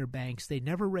straightened out their banks. They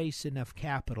never raised enough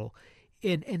capital,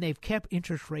 and they've kept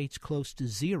interest rates close to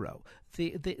zero.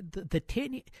 The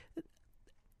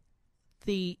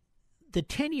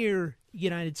 10-year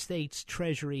United States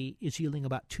Treasury is yielding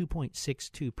about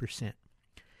 2.62%.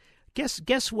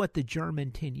 Guess what the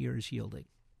German 10-year is yielding?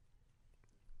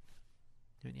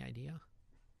 Any idea?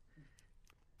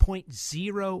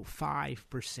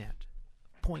 0.05%.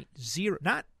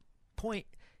 Not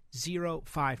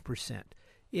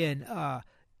 0.05%,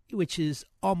 which is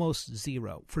almost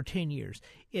zero for 10 years.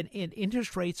 And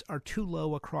interest rates are too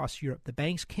low across Europe. The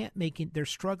banks can't they're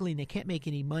struggling. They can't make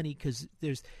any money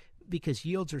because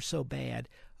yields are so bad.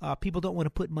 People don't want to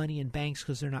put money in banks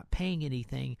because they're not paying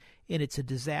anything, and it's a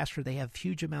disaster. They have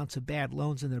huge amounts of bad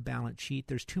loans in their balance sheet.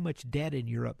 There's too much debt in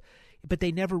Europe, but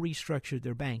they never restructured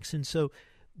their banks. And so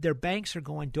their banks are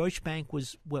going. Deutsche Bank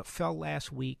was what fell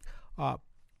last week,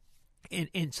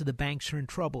 and so the banks are in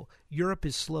trouble. Europe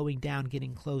is slowing down,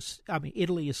 getting close.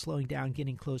 Italy is slowing down,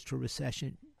 getting close to a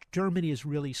recession. Germany is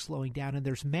really slowing down, and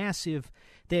there's massive.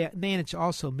 They managed to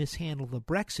also mishandle the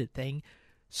Brexit thing.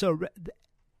 So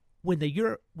when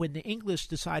the English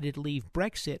decided to leave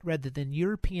Brexit, rather than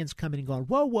Europeans coming and going,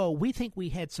 whoa, we think we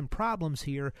had some problems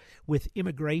here with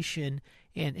immigration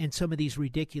and some of these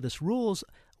ridiculous rules.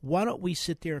 Why don't we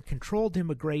sit there and control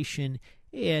immigration,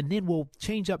 and then we'll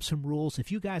change up some rules.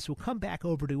 If you guys will come back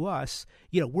over to us,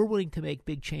 we're willing to make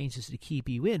big changes to keep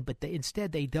you in. But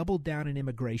instead, they doubled down on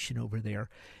immigration over there,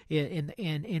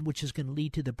 and which is going to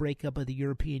lead to the breakup of the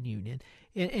European Union.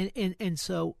 And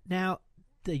so now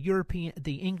the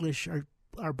English are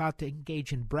about to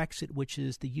engage in Brexit, which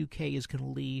is the UK is going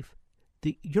to leave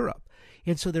Europe.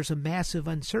 And so there's a massive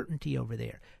uncertainty over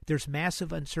there. There's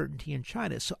massive uncertainty in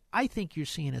China. So I think you're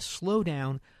seeing a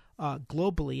slowdown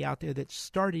globally out there that's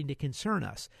starting to concern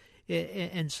us.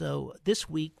 And so this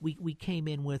week we came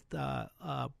in with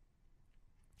a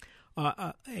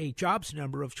jobs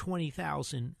number of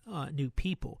 20,000 new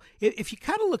people. If you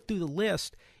kind of look through the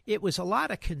list, it was a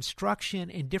lot of construction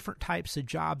and different types of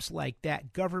jobs like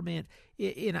that, government,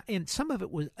 and some of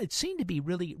it seemed to be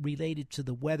really related to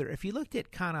the weather. If you looked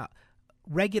at kind of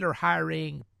regular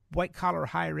hiring, white-collar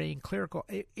hiring, clerical,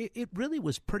 it really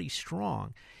was pretty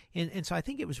strong. And so I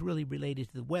think it was really related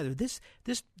to the weather. This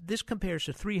compares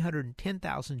to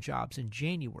 310,000 jobs in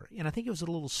January, and I think it was a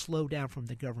little slow down from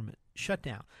the government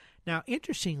shutdown. Now,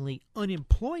 interestingly,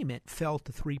 unemployment fell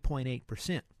to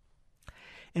 3.8%.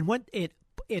 And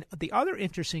the other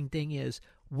interesting thing is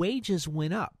wages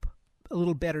went up a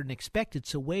little better than expected,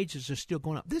 so wages are still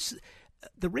going up.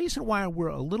 The reason why we're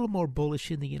a little more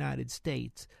bullish in the United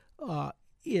States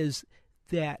is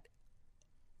that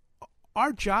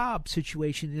our job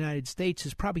situation in the United States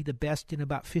is probably the best in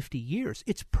about 50 years.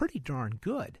 It's pretty darn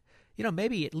good.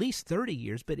 Maybe at least 30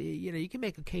 years, but you can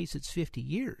make a case it's 50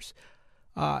 years.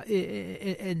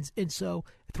 And so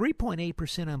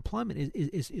 3.8% unemployment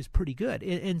is pretty good.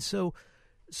 And so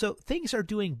things are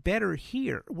doing better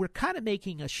here. We're kind of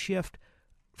making a shift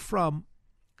from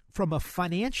a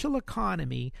financial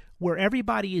economy where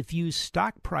everybody views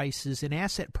stock prices and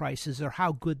asset prices or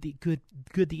how good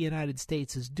the United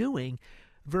States is doing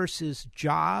versus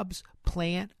jobs,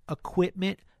 plant,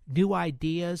 equipment, new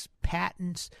ideas,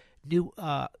 patents,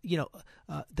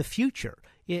 the future,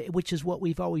 which is what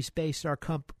we've always based our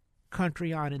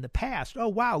country on in the past. Oh,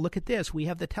 wow, look at this. We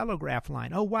have the telegraph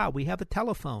line. Oh, wow, we have a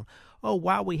telephone. Oh,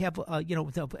 wow, we have,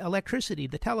 the electricity,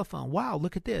 the telephone. Wow,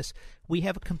 look at this. We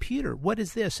have a computer. What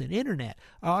is this? An internet,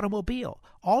 automobile.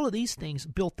 All of these things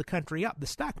built the country up. The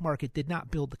stock market did not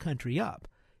build the country up.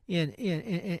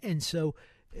 And so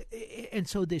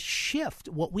this shift,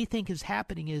 what we think is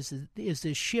happening is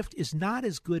this shift is not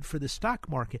as good for the stock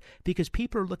market because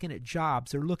people are looking at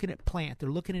jobs, they're looking at plant,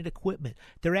 they're looking at equipment.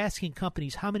 They're asking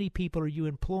companies, how many people are you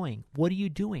employing? What are you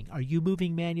doing? Are you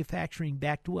moving manufacturing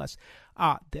back to us?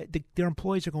 Their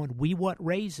employees are going, we want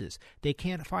raises. They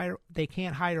can't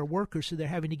hire workers, so they're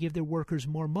having to give their workers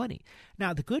more money.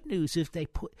 Now, the good news is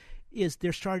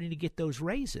they're starting to get those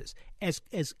raises.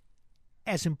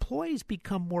 As employees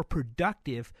become more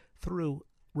productive through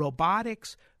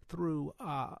robotics, through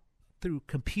through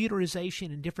computerization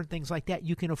and different things like that,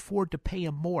 you can afford to pay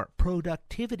them more.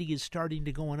 Productivity is starting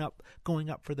to going up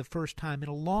for the first time in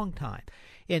a long time.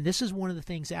 And this is one of the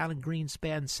things Alan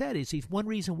Greenspan said is one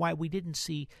reason why we didn't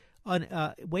see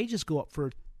wages go up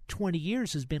for 20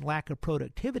 years has been lack of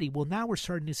productivity. Well, now we're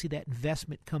starting to see that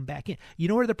investment come back in. You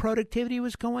know where the productivity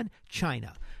was going?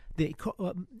 China. The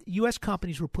U.S.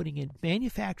 companies were putting in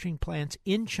manufacturing plants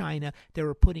in China. They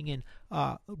were putting in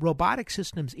robotic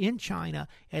systems in China,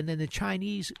 and then the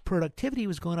Chinese productivity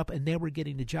was going up, and they were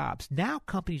getting the jobs. Now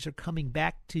companies are coming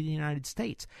back to the United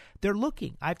States. They're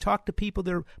looking. I've talked to people.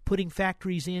 They're putting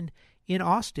factories in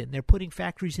Austin. They're putting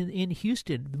factories in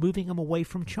Houston, moving them away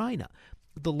from China.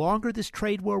 The longer this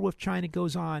trade war with China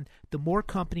goes on, the more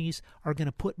companies are going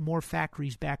to put more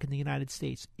factories back in the United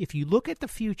States. If you look at the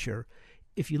future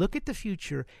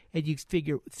and you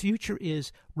figure future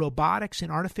is robotics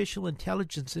and artificial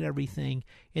intelligence and everything,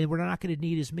 and we're not going to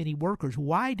need as many workers,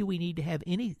 why do we need to have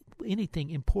anything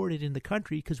imported in the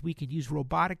country? Because we could use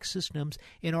robotic systems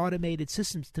and automated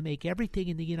systems to make everything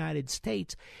in the United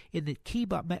States. And the key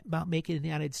about making it in the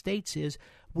United States is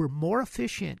we're more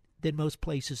efficient than most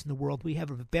places in the world. We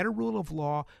have a better rule of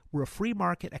law. We're a free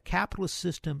market, a capitalist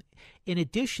system. In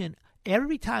addition,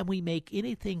 every time we make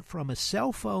anything from a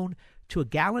cell phone to a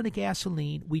gallon of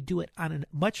gasoline, we do it on a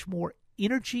much more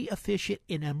energy efficient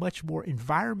in a much more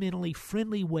environmentally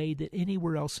friendly way than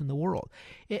anywhere else in the world.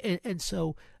 And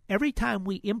so every time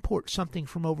we import something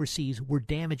from overseas, we're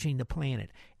damaging the planet.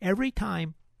 Every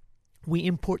time we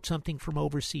import something from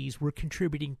overseas, we're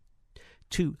contributing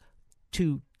to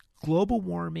global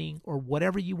warming, or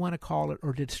whatever you want to call it,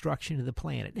 or the destruction of the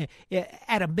planet.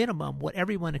 At a minimum, what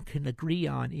everyone can agree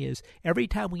on is every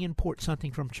time we import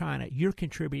something from China, you're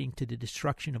contributing to the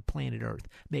destruction of planet Earth.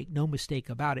 Make no mistake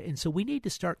about it. And so we need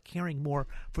to start caring more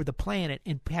for the planet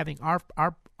and having our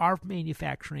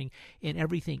manufacturing and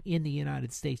everything in the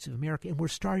United States of America. And we're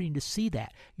starting to see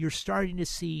that. You're starting to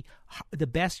see the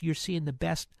best. You're seeing the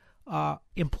best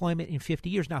employment in 50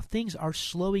 years. Now, things are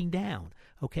slowing down,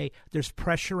 okay? There's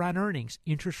pressure on earnings.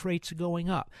 Interest rates are going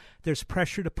up. There's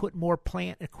pressure to put more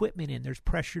plant equipment in. There's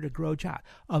pressure to grow jobs.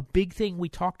 A big thing we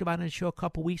talked about on the show a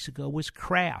couple weeks ago was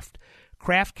Kraft.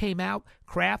 Kraft came out.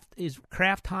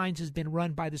 Kraft Heinz has been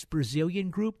run by this Brazilian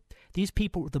group. These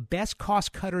people were the best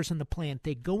cost cutters in the plant.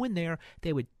 They'd go in there.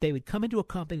 They would come into a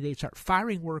company. They'd start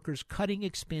firing workers, cutting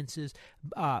expenses,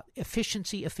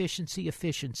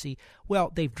 efficiency.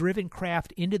 Well, they've driven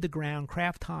Kraft into the ground.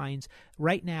 Kraft Heinz.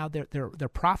 Right now, their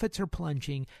profits are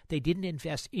plunging. They didn't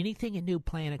invest anything in new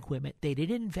plant equipment. They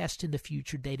didn't invest in the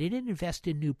future. They didn't invest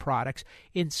in new products.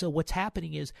 And so what's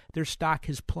happening is their stock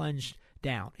has plunged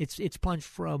down. It's plunged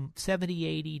from 70,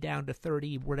 80 down to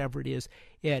 30, whatever it is.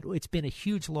 It's been a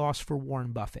huge loss for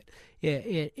Warren Buffett.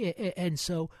 And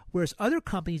so whereas other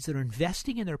companies that are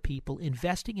investing in their people,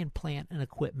 investing in plant and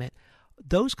equipment,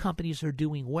 those companies are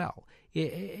doing well.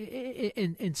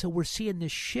 And so we're seeing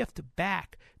this shift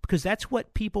back because that's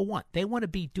what people want. They want to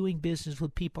be doing business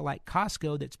with people like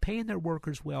Costco that's paying their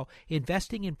workers well,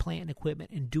 investing in plant and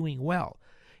equipment, and doing well,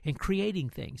 and creating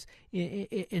things.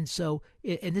 And so,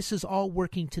 and this is all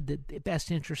working to the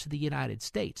best interest of the United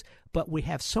States. But we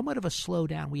have somewhat of a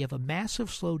slowdown. We have a massive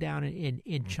slowdown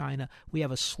in China. We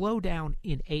have a slowdown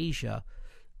in Asia.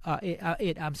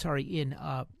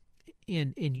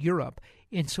 In Europe.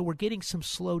 And so we're getting some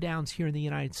slowdowns here in the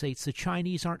United States. The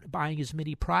Chinese aren't buying as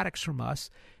many products from us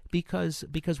because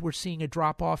we're seeing a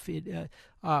drop off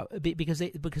because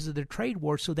of their trade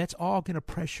war. So that's all going to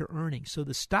pressure earnings. So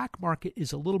the stock market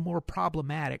is a little more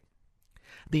problematic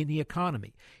than the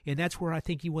economy, and that's where I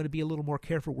think you want to be a little more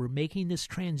careful. We're making this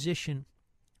transition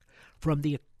from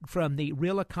the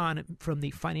real economy, from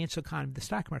the financial economy, the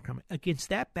stock market. Against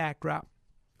that backdrop,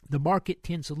 the market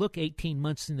tends to look 18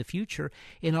 months in the future,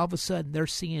 and all of a sudden they're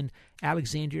seeing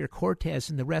Alexandria Cortez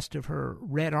and the rest of her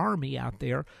Red Army out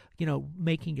there,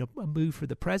 making a move for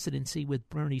the presidency with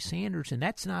Bernie Sanders, and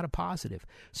that's not a positive.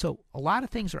 So a lot of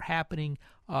things are happening,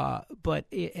 but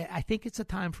I think it's a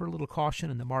time for a little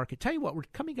caution in the market. Tell you what, we're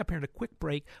coming up here in a quick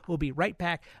break. We'll be right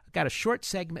back. I've got a short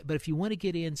segment, but if you want to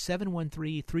get in,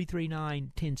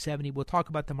 713-339-1070. We'll talk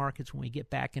about the markets when we get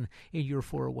back in your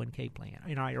 401k plan,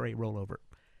 an IRA rollover.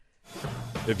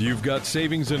 If you've got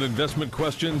savings and investment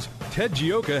questions, Ted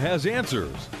Gioka has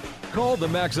answers. Call the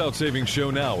Max Out Savings Show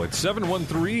now at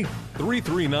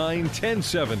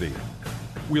 713-339-1070.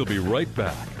 We'll be right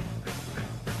back.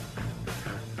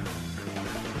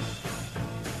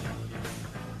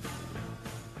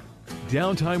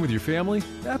 Downtime with your family?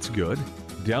 That's good.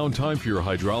 Downtime for your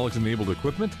hydraulics-enabled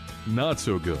equipment? Not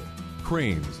so good.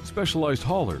 Cranes, specialized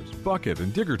haulers, bucket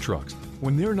and digger trucks.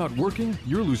 When they're not working,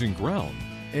 you're losing ground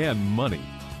and money.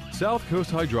 South Coast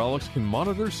Hydraulics can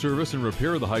monitor, service, and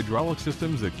repair the hydraulic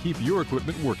systems that keep your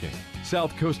equipment working.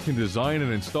 South Coast can design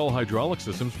and install hydraulic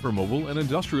systems for mobile and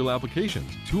industrial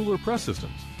applications, tool or press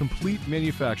systems, complete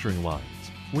manufacturing lines.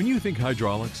 When you think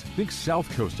hydraulics, think South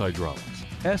Coast Hydraulics.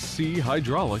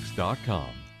 SCHydraulics.com.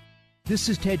 This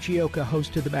is Ted Gioka,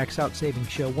 host of the Max Out Savings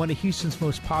Show, one of Houston's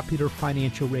most popular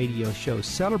financial radio shows,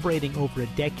 celebrating over a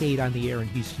decade on the air in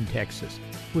Houston, Texas.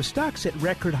 With stocks at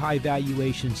record high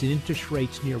valuations and interest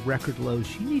rates near record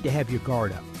lows, you need to have your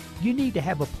guard up. You need to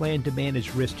have a plan to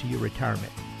manage risk to your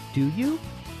retirement. Do you?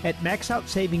 At Max Out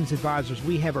Savings Advisors,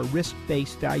 we have a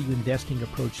risk-based value investing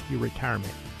approach to your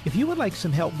retirement. If you would like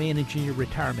some help managing your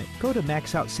retirement, go to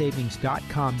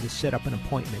maxoutsavings.com to set up an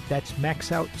appointment. That's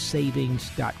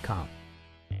maxoutsavings.com.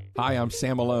 Hi, I'm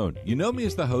Sam Malone. You know me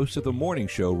as the host of the morning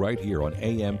show right here on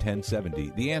AM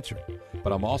 1070, The Answer.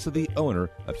 But I'm also the owner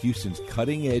of Houston's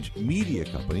cutting-edge media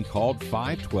company called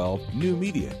 512 New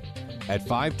Media. At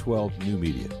 512 New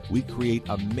Media, we create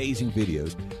amazing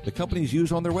videos the companies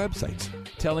use on their websites,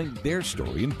 telling their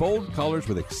story in bold colors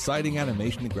with exciting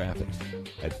animation and graphics.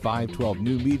 At 512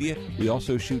 New Media, we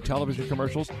also shoot television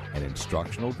commercials and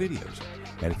instructional videos.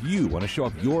 And if you want to show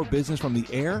off your business from the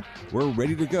air, we're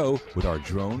ready to go with our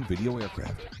drone video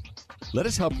aircraft. Let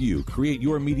us help you create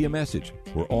your media message.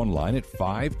 We're online at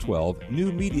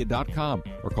 512newmedia.com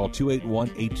or call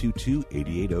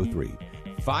 281-822-8803.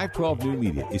 512 New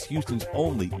Media is Houston's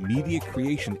only media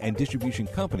creation and distribution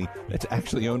company that's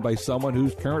actually owned by someone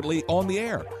who's currently on the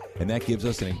air. And that gives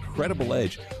us an incredible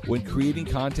edge when creating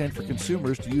content for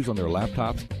consumers to use on their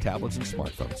laptops, tablets, and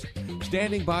smartphones.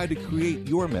 Standing by to create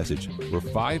your message, we're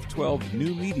 512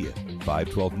 New Media,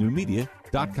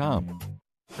 512newmedia.com.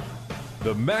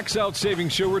 The Max Out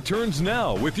Savings Show returns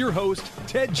now with your host,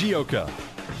 Ted Gioka.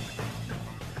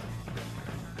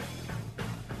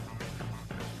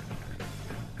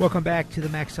 Welcome back to the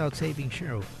Max Out Savings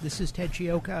Show. This is Ted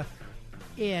Gioka,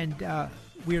 and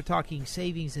we're talking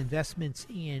savings, investments,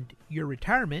 and your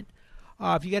retirement.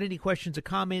 If you got any questions or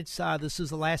comments, this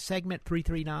is the last segment,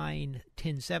 339-1070,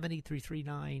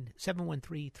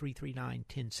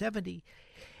 713-339-1070,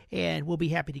 and we'll be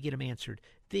happy to get them answered.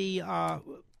 The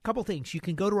couple things. You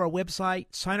can go to our website,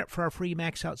 sign up for our free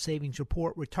Max Out Savings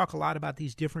Report. We talk a lot about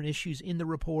these different issues in the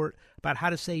report, about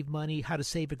how to save money, how to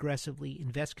save aggressively,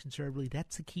 invest conservatively.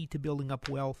 That's the key to building up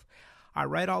wealth. I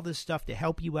write all this stuff to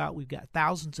help you out. We've got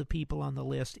thousands of people on the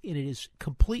list, and it is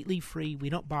completely free.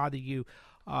 We don't bother you.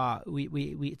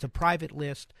 It's a private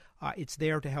list. It's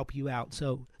there to help you out.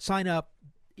 So sign up,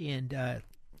 and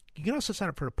you can also sign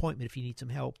up for an appointment if you need some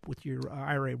help with your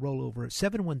IRA rollover at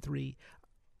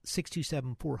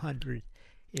 713-627-400.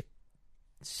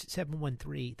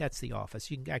 713, that's the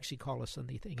office. You can actually call us on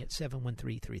the thing at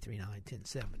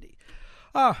 713-339-1070.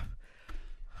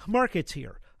 Markets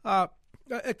here. A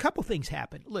couple things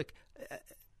happened. Look,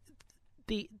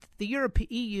 the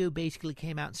EU basically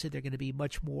came out and said they're going to be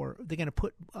much more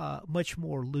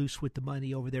loose with the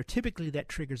money over there. Typically that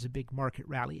triggers a big market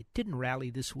rally. It didn't rally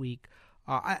this week.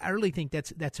 I really think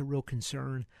that's a real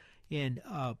concern. And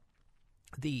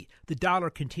the dollar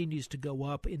continues to go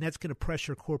up, and that's going to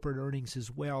pressure corporate earnings as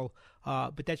well.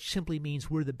 But that simply means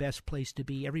we're the best place to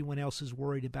be. Everyone else is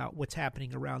worried about what's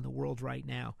happening around the world right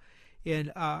now.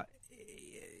 And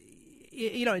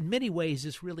in many ways,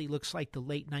 this really looks like the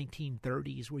late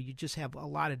 1930s, where you just have a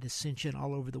lot of dissension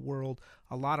all over the world,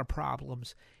 a lot of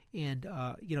problems, and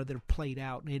they're played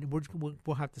out. And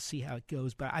we'll have to see how it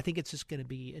goes. But I think it's just going to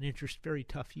be an very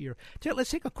tough year.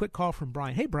 Let's take a quick call from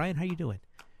Brian. Hey, Brian, how you doing?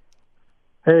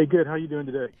 Hey, good. How you doing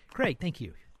today? Great, thank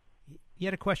you. You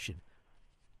had a question?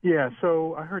 Yeah.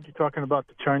 So I heard you talking about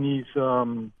the Chinese,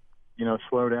 slowdown.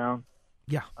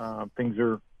 Yeah. Things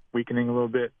are weakening a little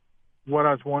bit. What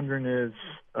I was wondering is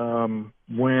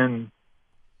when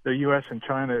the U.S. and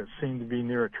China seem to be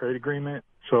near a trade agreement,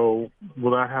 so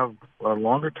will that have a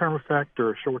longer-term effect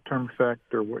or a short-term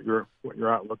effect, or what your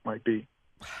outlook might be?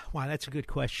 Wow, that's a good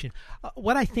question.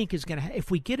 What I think is going to if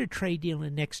we get a trade deal in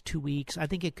the next 2 weeks, I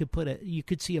think it could you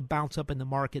could see a bounce up in the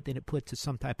market, then it puts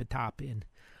some type of top in.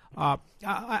 I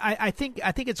think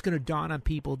it's going to dawn on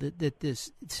people that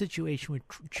this situation with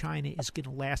China is going to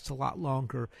last a lot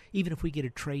longer, even if we get a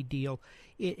trade deal.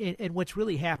 And what's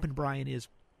really happened, Brian, is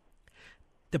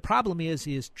the problem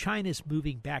is China's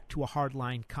moving back to a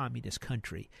hardline communist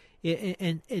country,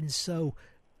 and so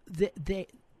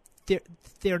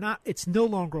they're not. It's no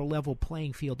longer a level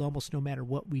playing field, almost no matter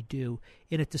what we do.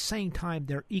 And at the same time,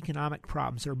 their economic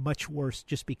problems are much worse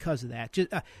just because of that.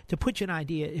 To put you an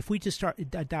idea, if we just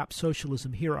adopt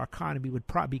socialism here, our economy would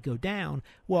probably go down.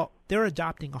 Well, they're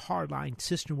adopting a hardline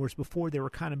system, whereas before they were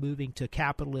kind of moving to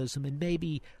capitalism and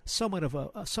maybe somewhat of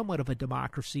a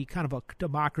democracy, kind of a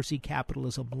democracy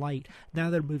capitalism light. Now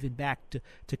they're moving back to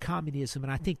communism,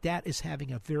 and I think that is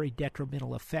having a very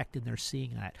detrimental effect, and they're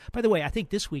seeing that. By the way, I think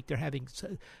this week they're having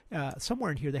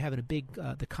somewhere in here they're having a big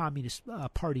the Communist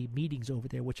Party meetings over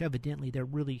there, which evidently they're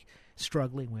really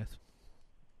struggling with.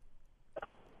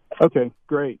 Okay,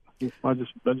 great. I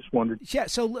just wondered. Yeah.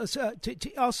 So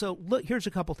also look, here's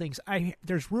a couple things.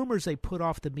 There's rumors they put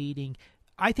off the meeting.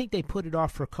 I think they put it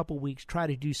off for a couple weeks, try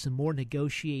to do some more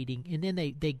negotiating, and then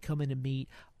they come in to meet.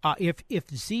 If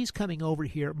Xi's coming over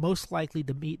here, most likely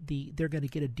they're going to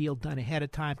get a deal done ahead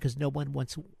of time because no one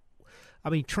wants. I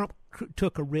mean, Trump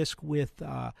took a risk with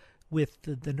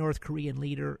the North Korean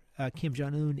leader Kim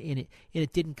Jong-un, and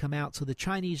it didn't come out. So the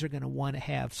Chinese are going to want to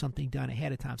have something done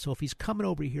ahead of time. So if he's coming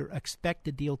over here, expect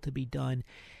the deal to be done.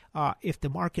 If the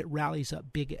market rallies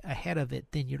up big ahead of it,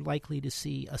 then you're likely to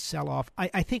see a sell-off.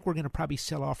 I think we're going to probably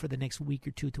sell off for the next week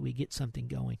or two till we get something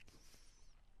going.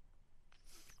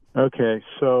 Okay,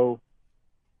 so,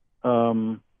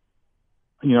 I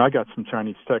got some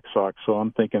Chinese tech stocks, so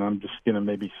I'm thinking I'm just going to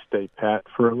maybe stay pat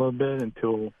for a little bit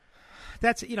until...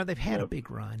 That's, they've had a big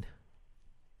run.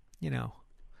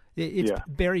 It's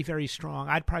very, very strong.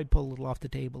 I'd probably pull a little off the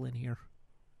table in here.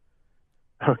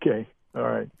 Okay. All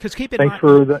right. Because keep in mind,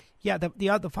 for that. Yeah.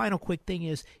 The final quick thing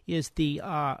is the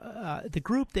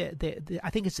group that I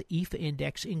think it's the IFA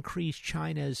index increased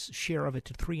China's share of it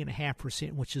to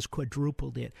 3.5%, which has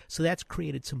quadrupled it. So that's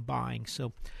created some buying.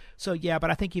 So yeah. But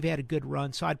I think you've had a good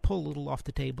run. So I'd pull a little off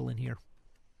the table in here.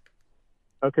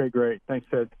 Okay, great. Thanks,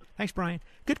 Ted. Thanks, Brian.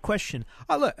 Good question.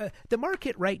 Look, the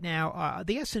market right now,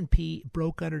 the S&P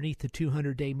broke underneath the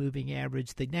 200-day moving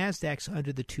average. The Nasdaq's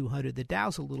under the 200. The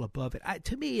Dow's a little above it.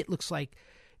 To me, it looks like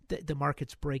the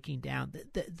market's breaking down.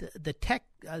 The tech,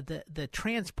 the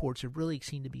transports have really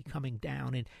seemed to be coming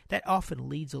down, and that often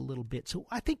leads a little bit. So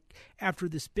I think after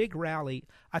this big rally,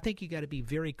 I think you got to be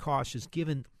very cautious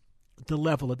given the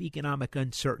level of economic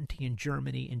uncertainty in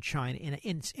Germany and China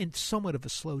and somewhat of a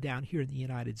slowdown here in the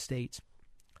United States.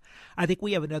 I think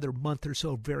we have another month or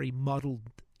so of very muddled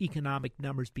economic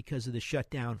numbers because of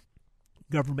the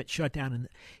government shutdown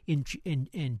in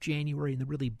January and the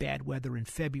really bad weather in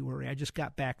February. I just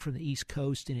got back from the East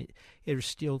Coast, and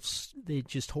it's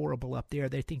just horrible up there.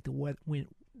 They think the winter's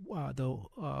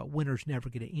never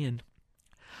going to end.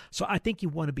 So I think you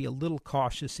want to be a little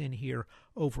cautious in here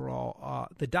overall.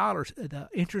 The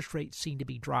interest rates seem to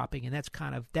be dropping, and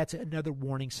that's another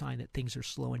warning sign that things are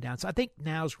slowing down. So I think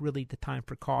now's really the time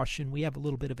for caution. We have a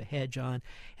little bit of a hedge on,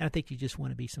 and I think you just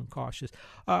want to be some cautious.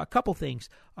 A couple things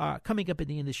coming up at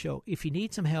the end of the show. If you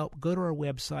need some help, go to our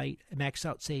website,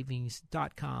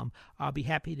 maxoutsavings.com. I'll be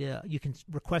happy to. You can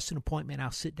request an appointment.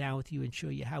 I'll sit down with you and show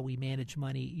you how we manage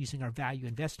money using our value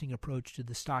investing approach to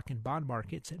the stock and bond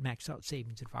markets at Max Out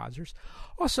Savings Advisors.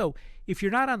 Also, if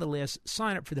you're not on the list,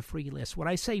 sign up for the free list. When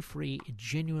I say free, it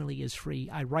genuinely is free.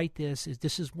 I write this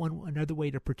is another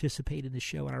way to participate in the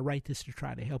show, and I write this to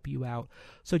try to help you out.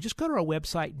 So just go to our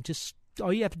website, and just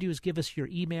all you have to do is give us your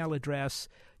email address,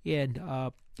 and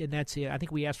that's it. I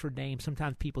think we ask for names.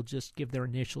 Sometimes people just give their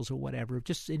initials or whatever.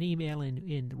 Just an email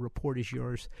and the report is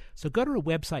yours. So go to our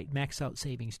website,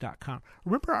 maxoutsavings.com.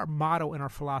 Remember our motto and our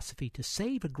philosophy to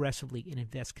save aggressively and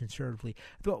invest conservatively.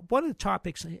 One of the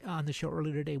topics on the show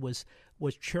earlier today was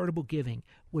charitable giving.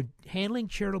 When handling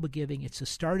charitable giving, it's the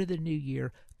start of the new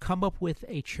year. Come up with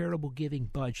a charitable giving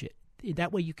budget.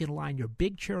 That way you can align your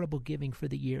big charitable giving for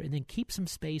the year and then keep some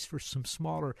space for some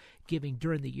smaller giving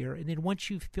during the year. And then once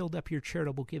you've filled up your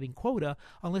charitable giving quota,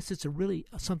 unless it's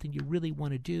something you really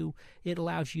want to do, it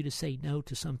allows you to say no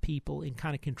to some people and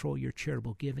kind of control your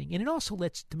charitable giving. And it also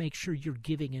lets to make sure you're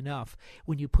giving enough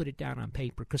when you put it down on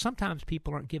paper, because sometimes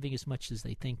people aren't giving as much as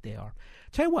they think they are.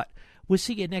 Tell you what, we'll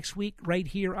see you next week right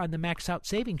here on the Max Out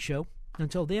Savings Show.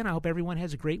 Until then, I hope everyone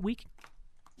has a great week.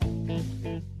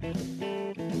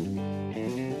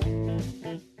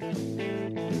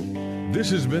 This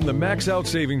has been the Max Out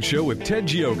Savings Show with Ted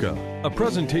Gioka, a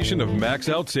presentation of Max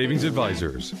Out Savings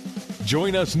Advisors.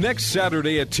 Join us next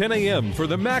Saturday at 10 a.m. for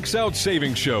the Max Out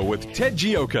Savings Show with Ted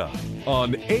Gioka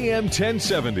on AM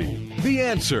 1070. The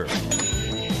Answer.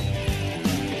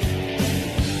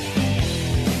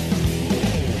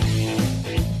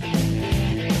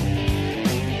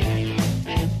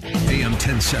 AM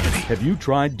 1070. Have you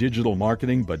tried digital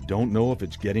marketing but don't know if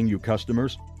it's getting you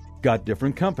customers? Got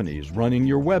different companies running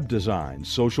your web design,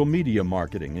 social media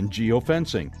marketing, and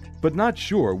geofencing, but not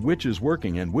sure which is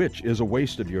working and which is a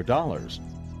waste of your dollars?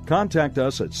 Contact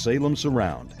us at Salem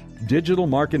Surround, digital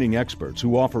marketing experts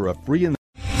who offer a free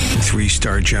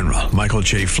 3-star general Michael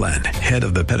J. Flynn, head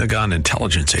of the Pentagon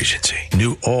Intelligence Agency,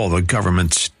 knew all the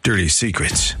government's dirty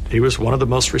secrets. He was one of the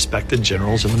most respected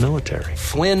generals in the military.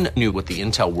 Flynn knew what the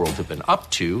intel world had been up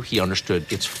to. He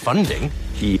understood its funding.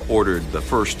 He ordered the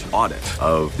first audit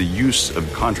of the use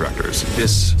of contractors.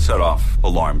 This set off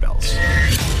alarm bells.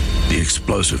 The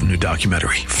explosive new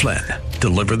documentary, Flynn,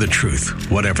 Deliver the Truth,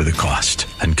 Whatever the Cost,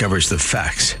 uncovers the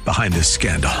facts behind this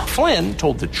scandal. Flynn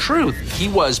told the truth. He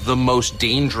was the most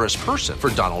dangerous person for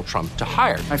Donald Trump to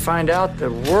hire. I find out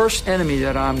the worst enemy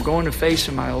that I'm going to face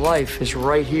in my life is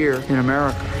right here in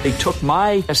America. They took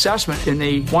my assessment and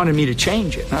they wanted me to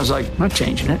change it. And I was like, I'm not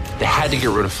changing it. They had to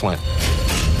get rid of Flynn.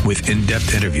 With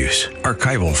in-depth interviews,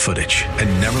 archival footage,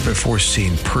 and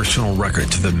never-before-seen personal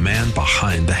records of the man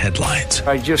behind the headlines.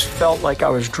 I just felt like I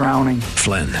was drowning.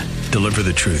 Flynn, Deliver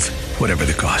the Truth, Whatever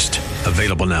the Cost.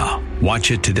 Available now.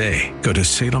 Watch it today. Go to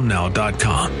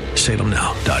salemnow.com.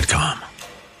 salemnow.com.